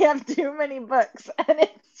we have too many books, and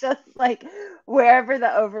it's just like wherever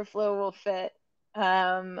the overflow will fit.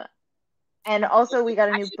 And also we got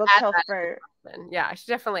a new bookshelf for. Yeah, I should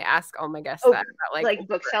definitely ask all my guests that about like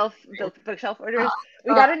bookshelf orders.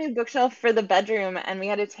 We got a new bookshelf for the bedroom, and we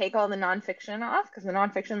had to take all the nonfiction off because the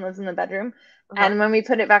nonfiction lives in the bedroom. And when we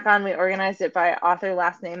put it back on, we organized it by author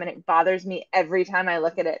last name, and it bothers me every time I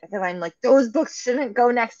look at it because I'm like, those books shouldn't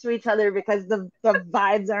go next to each other because the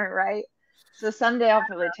vibes aren't right. So someday I'll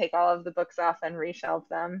probably take all of the books off and reshelve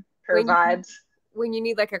them per vibes. When you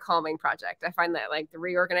need like a calming project, I find that like the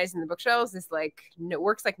reorganizing the bookshelves is like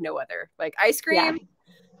works like no other. Like ice cream,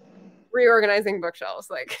 reorganizing bookshelves,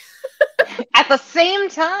 like at the same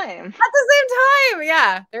time. At the same time,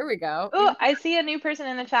 yeah. There we go. Oh, I see a new person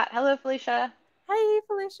in the chat. Hello, Felicia. Hi,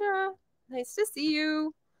 Felicia. Nice to see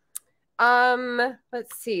you.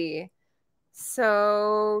 Let's see.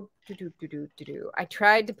 So, I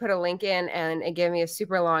tried to put a link in, and it gave me a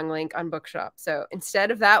super long link on Bookshop. So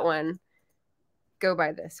instead of that one, go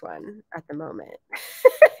by this one at the moment.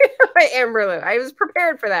 By Amberlou. I was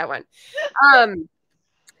prepared for that one.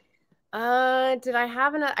 Did I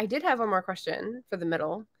have I did have one more question for the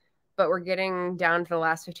middle, but we're getting down to the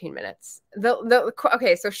last 15 minutes.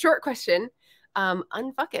 Okay, so short question.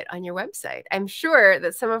 Unfuck it on your website. I'm sure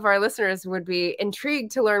that some of our listeners would be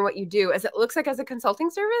intrigued to learn what you do, as it looks like as a consulting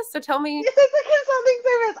service. So tell me. It's a consulting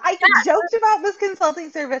service. I joked about this consulting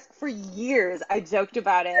service for years. I joked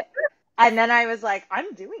about it. And then I was like,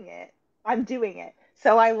 I'm doing it.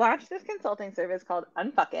 So I launched this consulting service called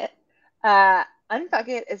Unfuck It. Unfuck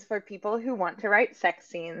It is for people who want to write sex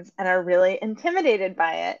scenes and are really intimidated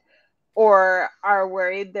by it, or are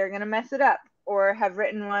worried they're going to mess it up, or have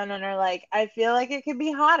written one and are like, I feel like it could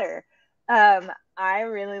be hotter. I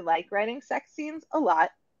really like writing sex scenes a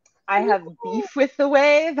lot. I have beef with the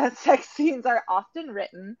way that sex scenes are often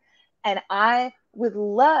written, and I would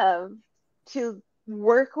love to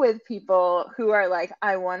work with people who are like,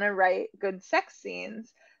 I want to write good sex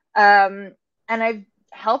scenes. And I've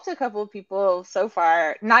helped a couple of people so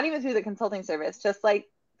far, not even through the consulting service, just like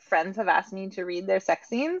friends have asked me to read their sex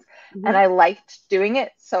scenes, and I liked doing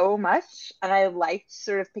it so much, and I liked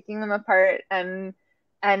sort of picking them apart and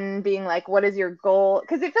being like, what is your goal?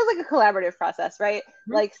 Because it feels like a collaborative process, right?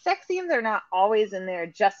 Like sex scenes are not always in there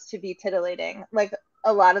just to be titillating. Like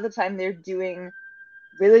a lot of the time they're doing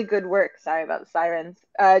really good work. Sorry about the sirens.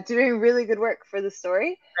 Doing really good work for the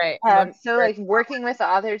story. Right. So like working with the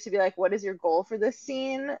author to be like, what is your goal for this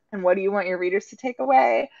scene? And what do you want your readers to take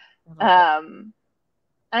away? And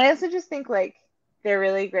I also just think like they're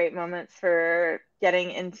really great moments for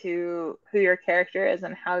getting into who your character is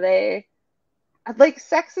and how they, like,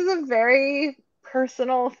 sex is a very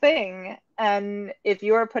personal thing. And if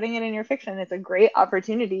you are putting it in your fiction, it's a great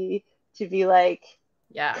opportunity to be like,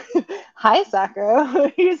 yeah. Hi,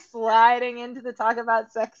 Sakura. You're sliding into the talk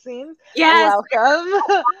about sex scenes. Yes. Welcome.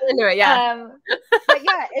 Into it, yeah. But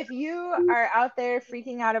yeah, if you are out there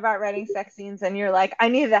freaking out about writing sex scenes and you're like, I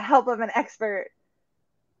need the help of an expert,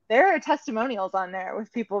 there are testimonials on there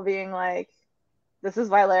with people being like, this is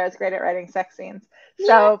why Lara's great at writing sex scenes.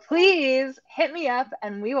 So please hit me up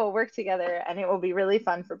and we will work together and it will be really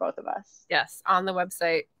fun for both of us. Yes, on the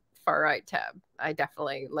website far right tab. I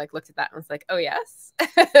definitely like looked at that and was like, oh yes.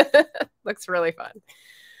 Looks really fun.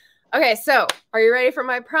 Okay, so are you ready for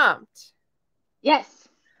my prompt? Yes.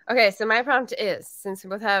 Okay, so my prompt is, since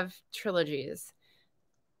we both have trilogies,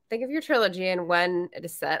 think of your trilogy and when it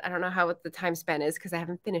is set. I don't know what the time span is because I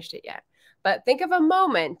haven't finished it yet. But think of a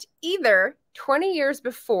moment either 20 years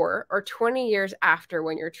before or 20 years after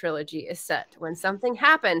when your trilogy is set, when something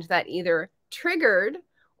happened that either triggered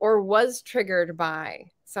or was triggered by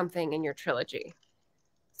something in your trilogy.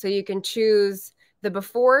 So you can choose the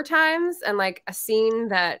before times and like a scene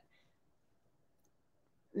that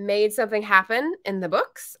made something happen in the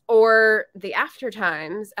books, or the after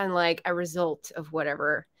times and like a result of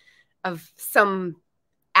whatever, of some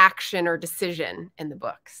action or decision in the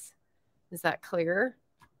books. Is that clear?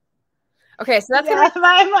 Okay, so that's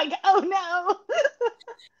I'm like, oh no.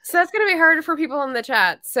 So that's gonna be harder for people in the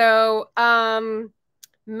chat. So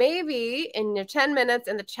maybe in your 10 minutes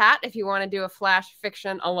in the chat, if you want to do a flash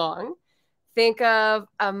fiction along, think of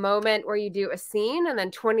a moment where you do a scene and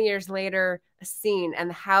then 20 years later a scene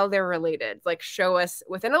and how they're related. Like show us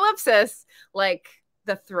with an ellipsis like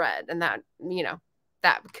the thread, and that, you know,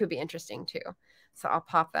 that could be interesting too. So I'll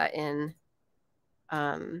pop that in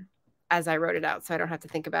as I wrote it out so I don't have to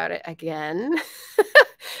think about it again.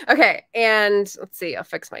 Okay, and let's see, I'll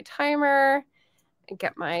fix my timer and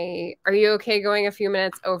get my, are you okay going a few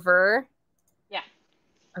minutes over? Yeah.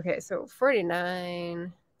 Okay, so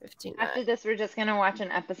 49, 59. After this, we're just going to watch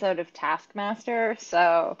an episode of Taskmaster,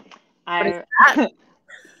 so I'm...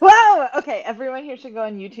 Whoa! Okay, everyone here should go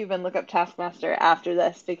on YouTube and look up Taskmaster after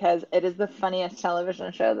this because it is the funniest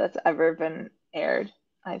television show that's ever been aired,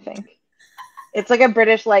 I think. It's like a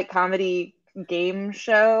British light comedy game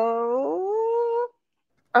show.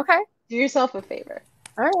 Okay. Do yourself a favor.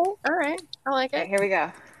 All right. I like it. Okay, here we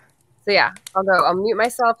go. So yeah, I'll mute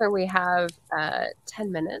myself and we have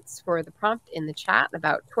 10 minutes for the prompt in the chat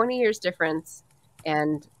about 20 years difference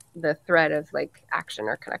and the thread of like action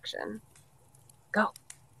or connection. Go.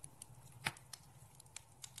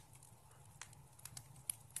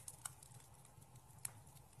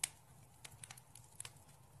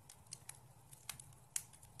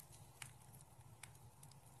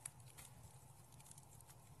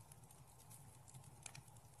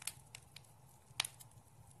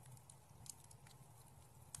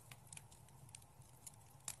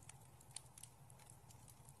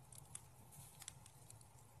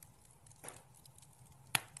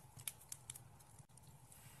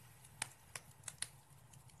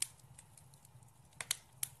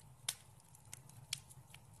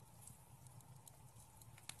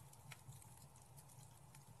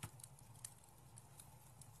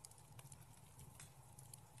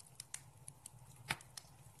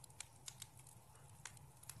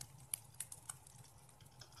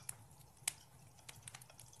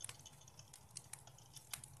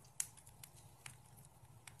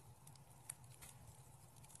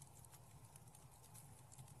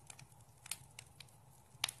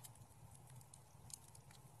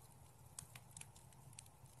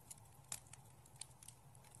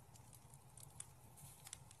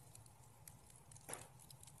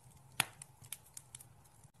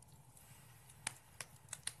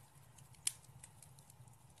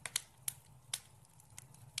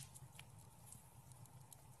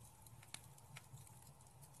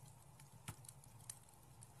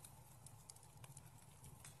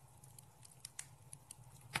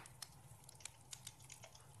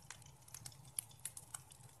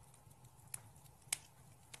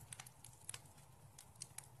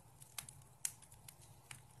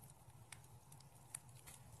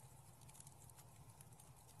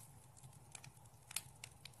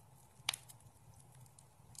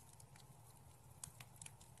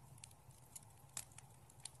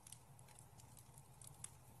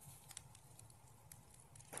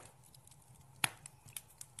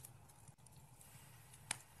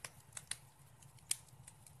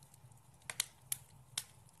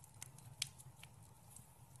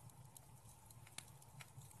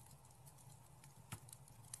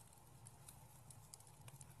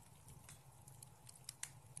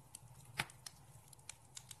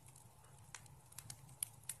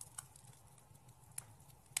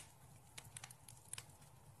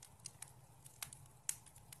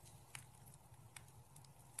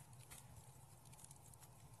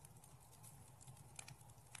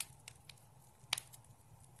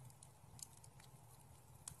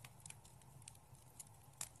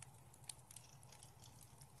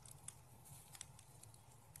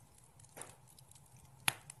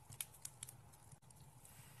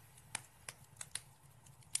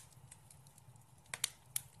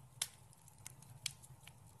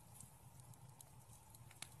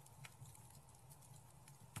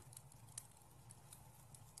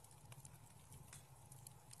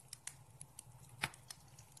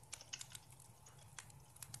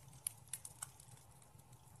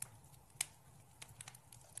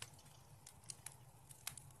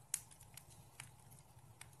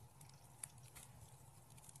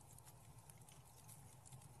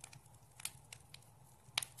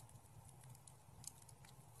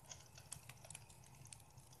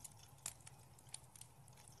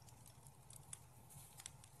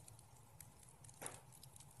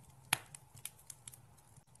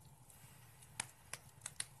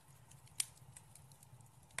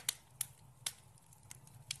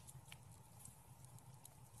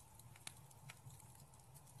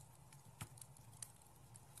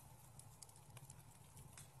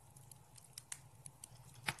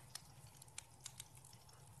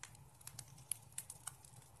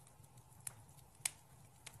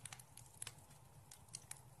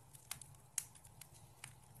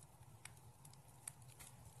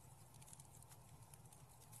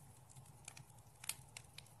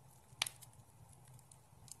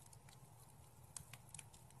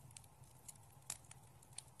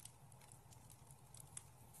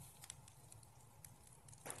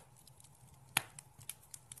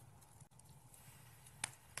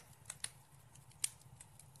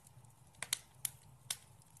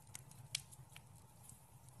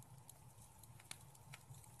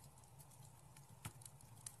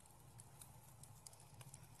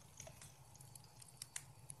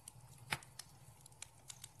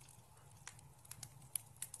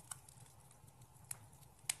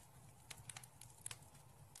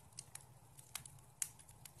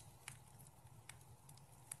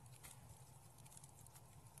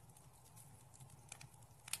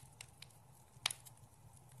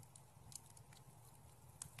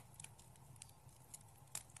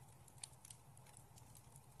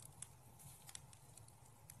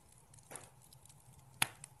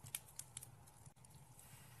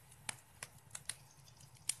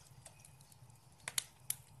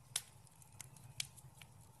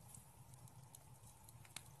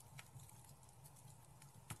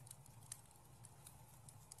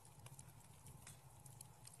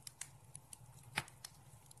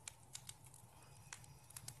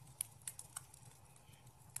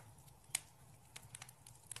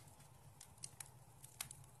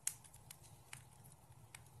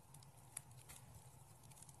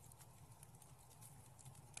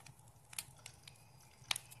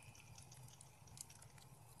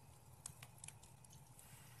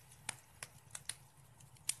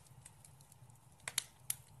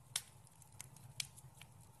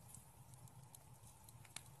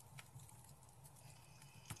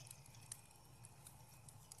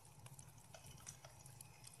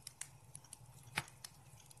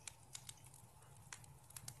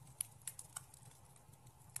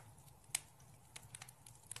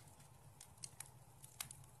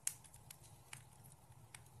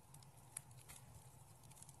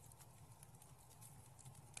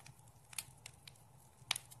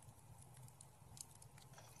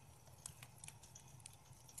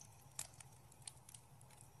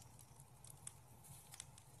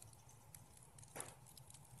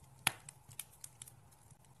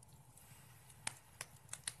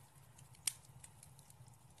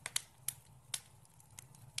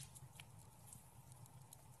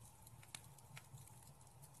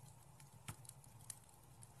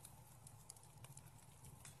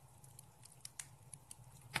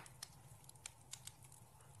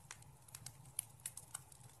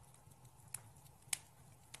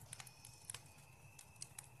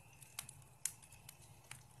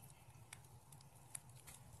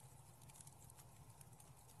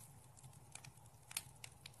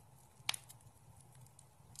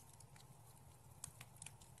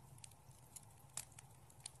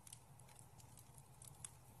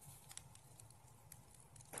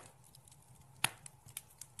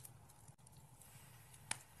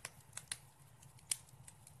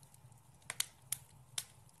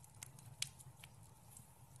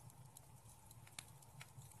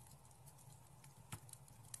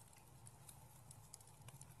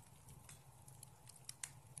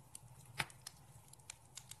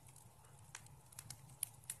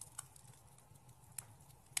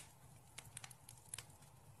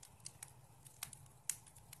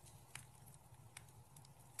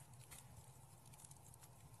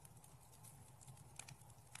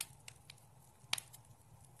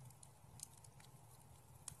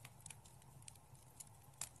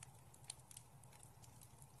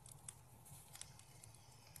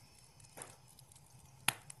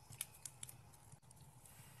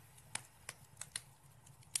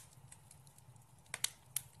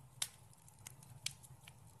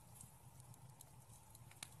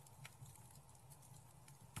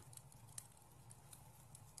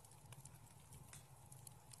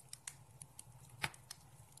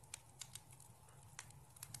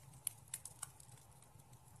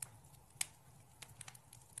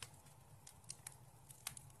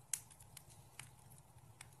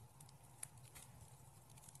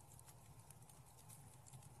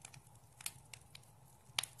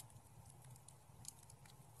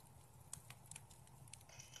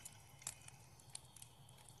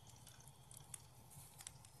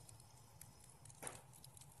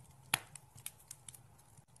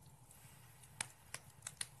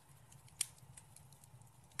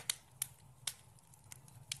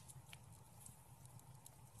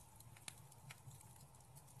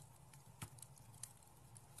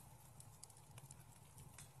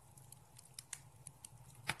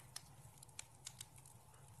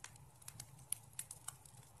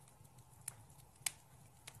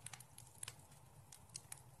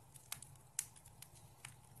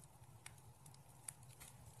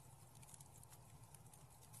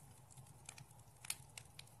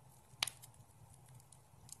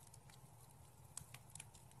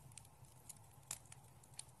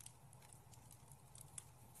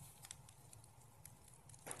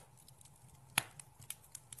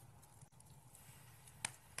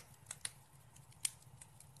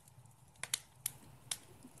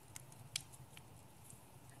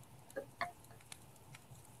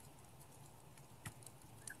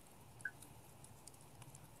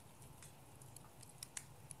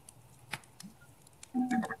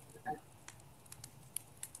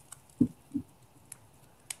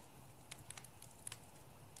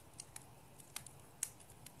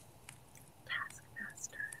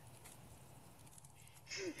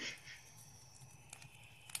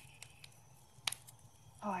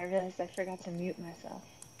 I realized I forgot to mute myself.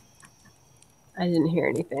 I didn't hear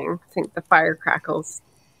anything. I think the fire crackles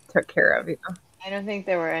took care of you. I don't think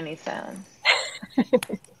there were any sounds.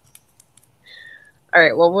 All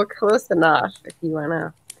right, well, we're close enough if you want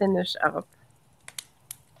to finish up.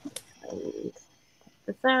 And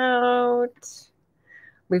this out.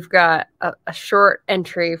 We've got a short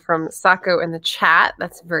entry from Sako in the chat.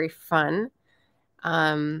 That's very fun.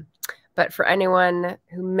 But for anyone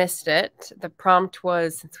who missed it, the prompt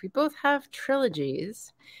was, since we both have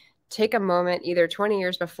trilogies, take a moment either 20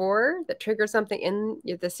 years before that triggered something in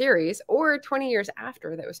the series or 20 years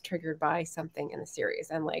after that was triggered by something in the series,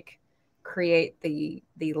 and like create the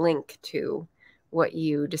link to what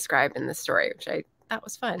you described in the story, which I thought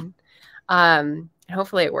was fun.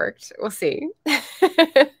 Hopefully it worked. We'll see.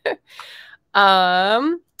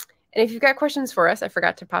 And if you've got questions for us, I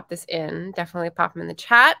forgot to pop this in, definitely pop them in the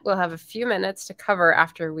chat. We'll have a few minutes to cover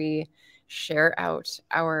after we share out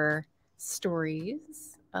our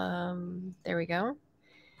stories. There we go.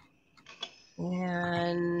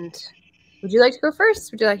 And would you like to go first?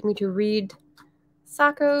 Would you like me to read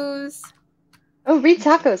Sako's? Oh, read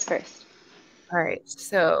Sako's first. All right.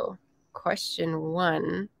 So question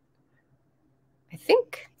 1. I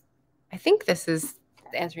think this is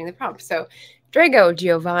answering the prompt. So Drago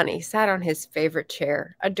Giovanni sat on his favorite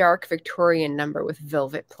chair, a dark Victorian number with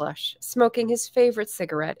velvet plush, smoking his favorite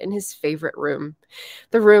cigarette in his favorite room.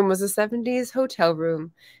 The room was a 70s hotel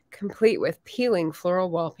room, complete with peeling floral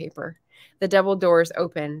wallpaper. The double doors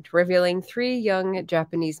opened, revealing 3 young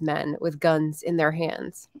Japanese men with guns in their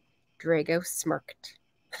hands. Drago smirked.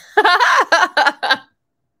 I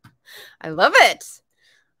love it.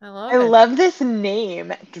 I love this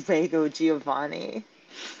name, Drago Giovanni.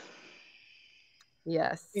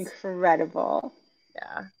 Yes. Incredible.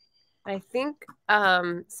 Yeah. I think,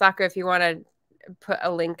 Sako, if you want to put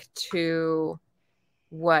a link to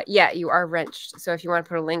what, you are wrenched. So if you want to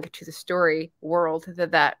put a link to the story world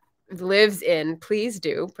that lives in, please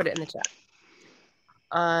do put it in the chat.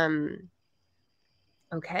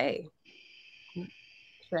 Okay.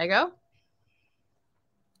 Should I go?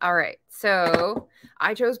 All right. So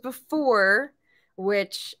I chose before,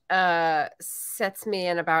 which sets me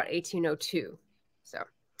in about 1802. So,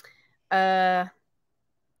 are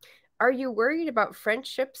you worried about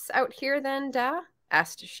friendships out here then, Da?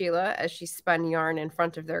 Asked Sheila as she spun yarn in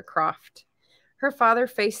front of their croft. Her father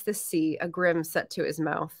faced the sea, a grin set to his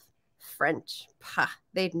mouth. French, pah,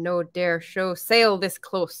 they'd no dare show sail this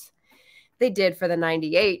close. They did for the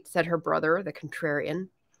 98, said her brother, the contrarian.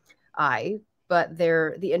 Aye, but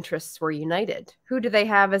the interests were united. Who do they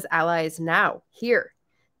have as allies now, here?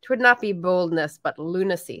 'Twould not be boldness, but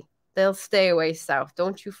lunacy. They'll stay away south.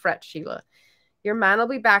 Don't you fret, Sheila. Your man'll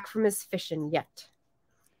be back from his fishing yet.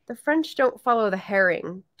 The French don't follow the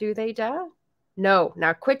herring, do they, Da? No,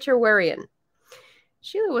 now quit your worrying.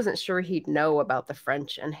 Sheila wasn't sure he'd know about the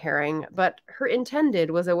French and herring, but her intended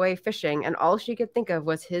was away fishing, and all she could think of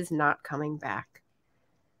was his not coming back.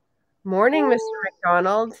 Morning, Mr.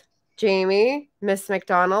 McDonald. Jamie, Miss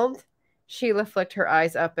McDonald. Sheila flicked her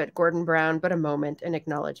eyes up at Gordon Brown, but a moment in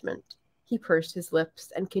acknowledgement. He pursed his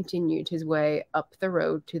lips and continued his way up the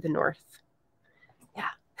road to the north. Yeah.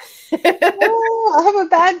 Oh, I have a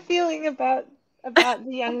bad feeling about the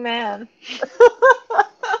young man.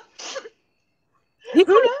 He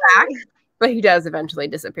comes back, but he does eventually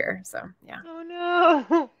disappear. So, yeah. Oh,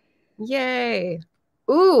 no. Yay.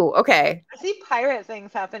 Ooh, okay. I see pirate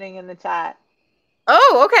things happening in the chat.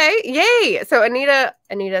 Oh, okay. Yay. So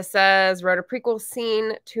Anita says, wrote a prequel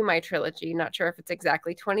scene to my trilogy. Not sure if it's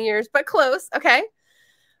exactly 20 years, but close. Okay.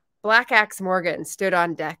 Black Axe Morgan stood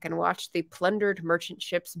on deck and watched the plundered merchant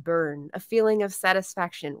ships burn, a feeling of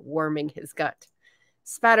satisfaction warming his gut.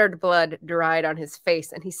 Spattered blood dried on his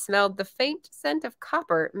face, and he smelled the faint scent of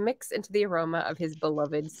copper mix into the aroma of his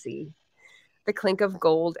beloved sea. The clink of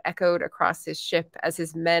gold echoed across his ship as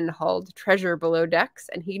his men hauled treasure below decks,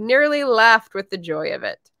 and he nearly laughed with the joy of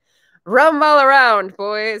it. Rum all around,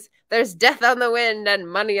 boys. There's death on the wind and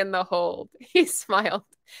money in the hold. He smiled.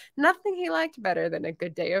 Nothing he liked better than a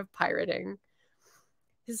good day of pirating.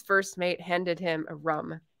 His first mate handed him a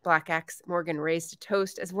rum. Black Axe Morgan raised a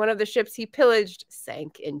toast as one of the ships he pillaged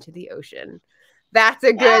sank into the ocean. That's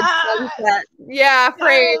a good sunset. Yeah,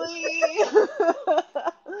 praise.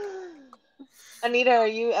 Anita, are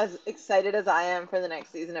you as excited as I am for the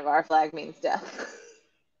next season of Our Flag Means Death?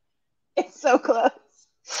 It's so close.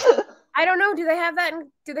 I don't know. Do they have that?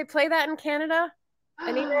 Do they play that in Canada?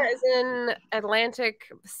 Anita is in Atlantic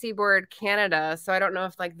Seaboard, Canada, so I don't know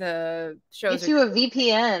if like the shows. Get you a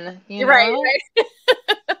VPN, right?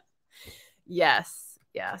 Yes,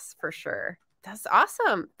 for sure. That's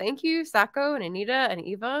awesome. Thank you, Sako and Anita and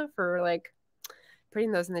Eva, for like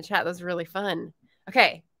putting those in the chat. Those are really fun.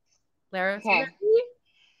 Okay, Lara, you Okay. ready?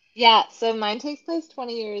 Yeah, so mine takes place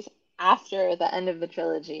 20 years after the end of the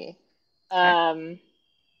trilogy. Okay.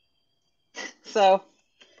 So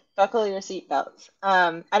buckle your seatbelts.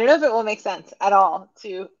 I don't know if it will make sense at all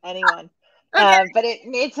to anyone, Okay. but it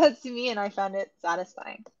made sense to me and I found it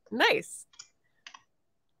satisfying. Nice.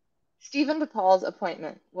 Stephen DePaul's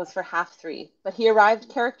appointment was for 3:30, but he arrived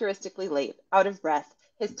characteristically late, out of breath,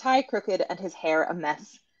 his tie crooked and his hair a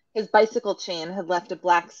mess. His bicycle chain had left a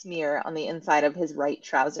black smear on the inside of his right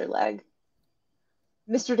trouser leg.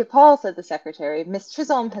 Mr. DePaul, said the secretary, Miss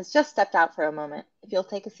Chisholm has just stepped out for a moment. If you'll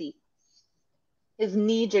take a seat. His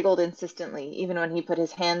knee jiggled insistently, even when he put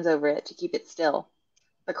his hands over it to keep it still.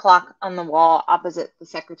 The clock on the wall opposite the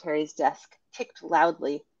secretary's desk ticked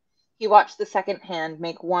loudly. He watched the second hand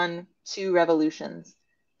make 1, 2 revolutions.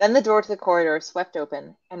 Then the door to the corridor swept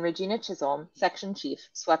open, and Regina Chisholm, section chief,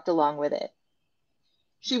 swept along with it.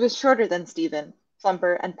 She was shorter than Stephen,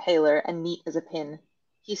 plumper and paler and neat as a pin.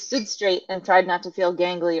 He stood straight and tried not to feel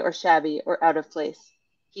gangly or shabby or out of place.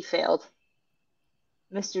 He failed.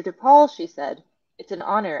 Mr. DePaul, she said, it's an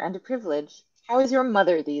honor and a privilege. How is your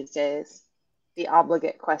mother these days? The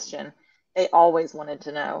obligate question. They always wanted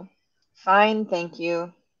to know. Fine, thank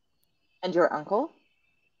you. And your uncle?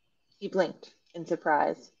 He blinked in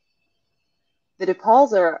surprise. The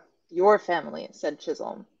DePauls are your family, said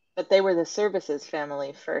Chisholm, but they were the services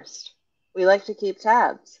family first. We like to keep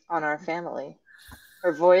tabs on our family.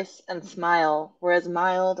 Her voice and smile were as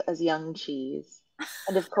mild as young cheese.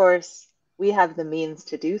 And of course, we have the means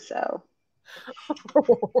to do so.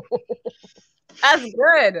 That's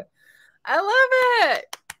good. I love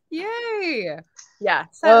it. Yay. Yeah.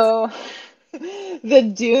 So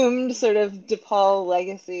the doomed sort of DePaul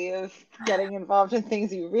legacy of getting involved in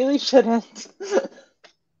things you really shouldn't.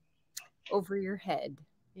 Over your head.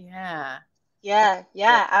 Yeah. Yeah,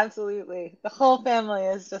 absolutely. The whole family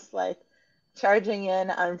is just like charging in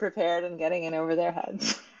unprepared and getting in over their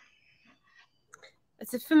heads.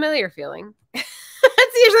 It's a familiar feeling.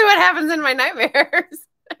 That's usually what happens in my nightmares.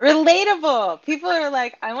 Relatable. People are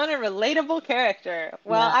like, I want a relatable character.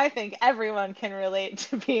 Well, Yeah. I think everyone can relate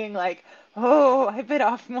to being like, oh, I bit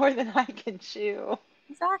off more than I can chew.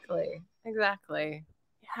 Exactly.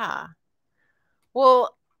 Yeah.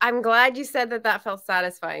 Well, I'm glad you said that felt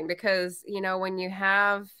satisfying because, when you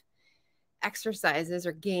have exercises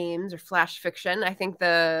or games or flash fiction, I think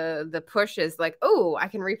the push is like, oh, I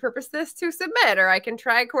can repurpose this to submit, or I can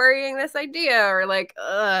try querying this idea, or like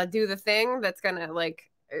do the thing that's gonna like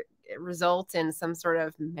result in some sort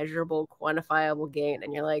of measurable, quantifiable gain.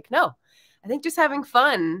 And you're like, no, I think just having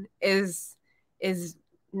fun is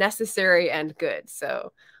necessary and good.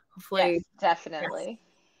 So hopefully, yes, definitely.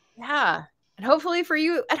 yes. Yeah. And hopefully for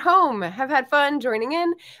you at home, have had fun joining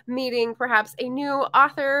in, meeting perhaps a new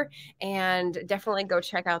author, and definitely go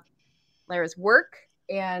check out Lara's work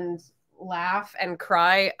and laugh and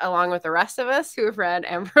cry along with the rest of us who have read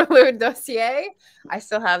Amberlood Dossier. I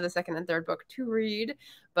still have the second and third book to read,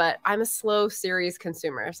 but I'm a slow series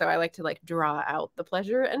consumer, so I like to like draw out the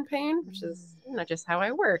pleasure and pain, which is not just how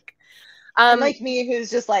I work. Unlike me,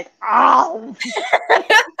 who's just like, oh.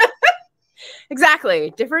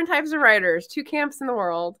 Exactly. Different types of writers, two camps in the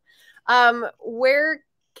world. Where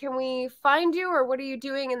can we find you, or what are you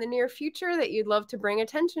doing in the near future that you'd love to bring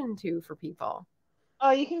attention to for people?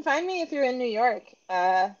 Oh, you can find me if you're in New York.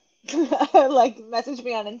 Like message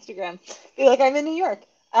me on Instagram. Be like, I'm in New York.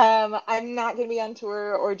 I'm not going to be on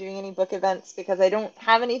tour or doing any book events because I don't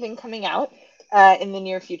have anything coming out in the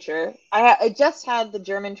near future. I just had the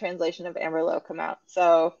German translation of Amberlow come out,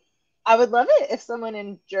 so I would love it if someone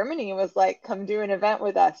in Germany was like, come do an event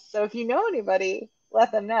with us. So if you know anybody,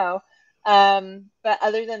 let them know. But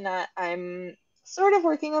other than that, I'm sort of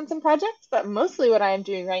working on some projects, but mostly what I am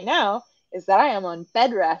doing right now is that I am on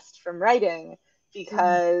bed rest from writing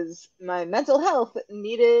because my mental health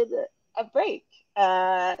needed a break.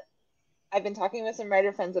 I've been talking with some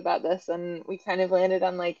writer friends about this, and we kind of landed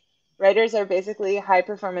on like writers are basically high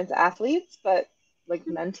performance athletes, but like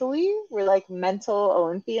mentally, we're like mental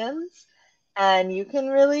Olympians. And you can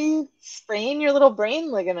really sprain your little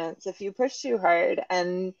brain ligaments if you push too hard.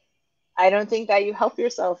 And I don't think that you help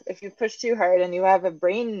yourself if you push too hard and you have a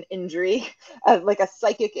brain injury, like a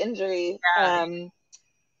psychic injury. Yeah.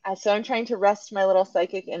 So I'm trying to rest my little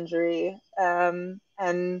psychic injury, and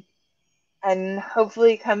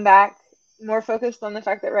hopefully come back more focused on the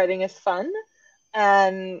fact that writing is fun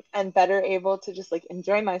and better able to just like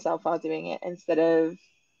enjoy myself while doing it instead of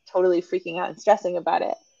totally freaking out and stressing about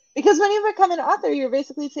it. Because when you become an author, you're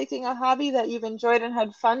basically taking a hobby that you've enjoyed and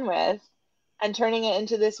had fun with and turning it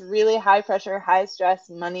into this really high pressure, high stress,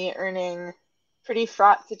 money earning, pretty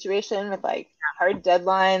fraught situation with like hard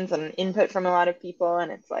deadlines and input from a lot of people.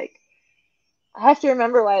 And it's like, I have to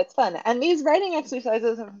remember why it's fun. And these writing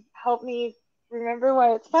exercises have helped me remember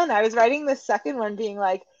why it's fun. I was writing the second one being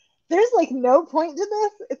like, there's like no point to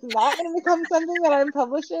this. It's not going to become something that I'm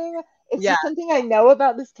publishing. It's Yeah. just something I know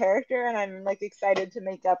about this character, and I'm like excited to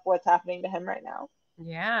make up what's happening to him right now.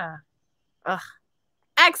 Yeah. Ugh.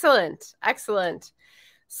 Excellent. Excellent.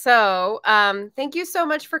 So, thank you so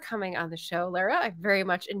much for coming on the show, Lara. I very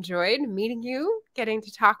much enjoyed meeting you, getting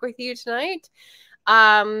to talk with you tonight.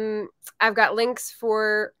 I've got links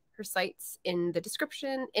for her sites in the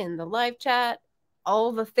description, in the live chat,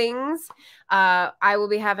 all the things. I will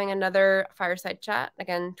be having another Fireside Chat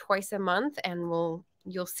again twice a month, and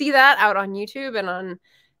you'll see that out on YouTube and on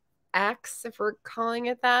X, if we're calling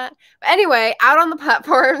it that. But anyway, out on the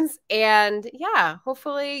platforms, and yeah,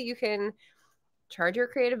 hopefully you can charge your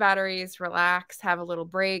creative batteries, relax, have a little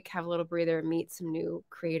break, have a little breather, meet some new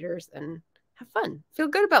creators, and have fun. Feel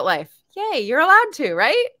good about life. Yay, you're allowed to,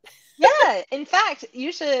 right? Yeah, in fact,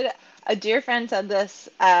 you should. A dear friend said this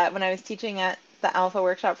when I was teaching at the Alpha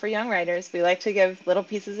Workshop for Young Writers. We like to give little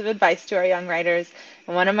pieces of advice to our young writers.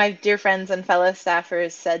 And one of my dear friends and fellow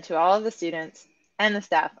staffers said to all of the students and the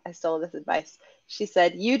staff, I stole this advice. She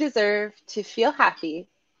said, "You deserve to feel happy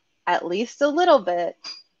at least a little bit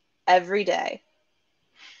every day."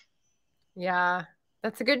 Yeah,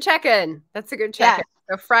 that's a good check-in. That's a good check-in.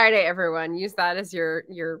 Yeah. So Friday, everyone, use that as your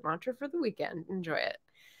mantra for the weekend. Enjoy it.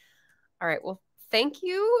 All right. Well, thank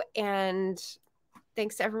you, and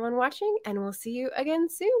thanks to everyone watching, and we'll see you again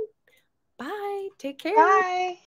soon. Bye. Take care. Bye.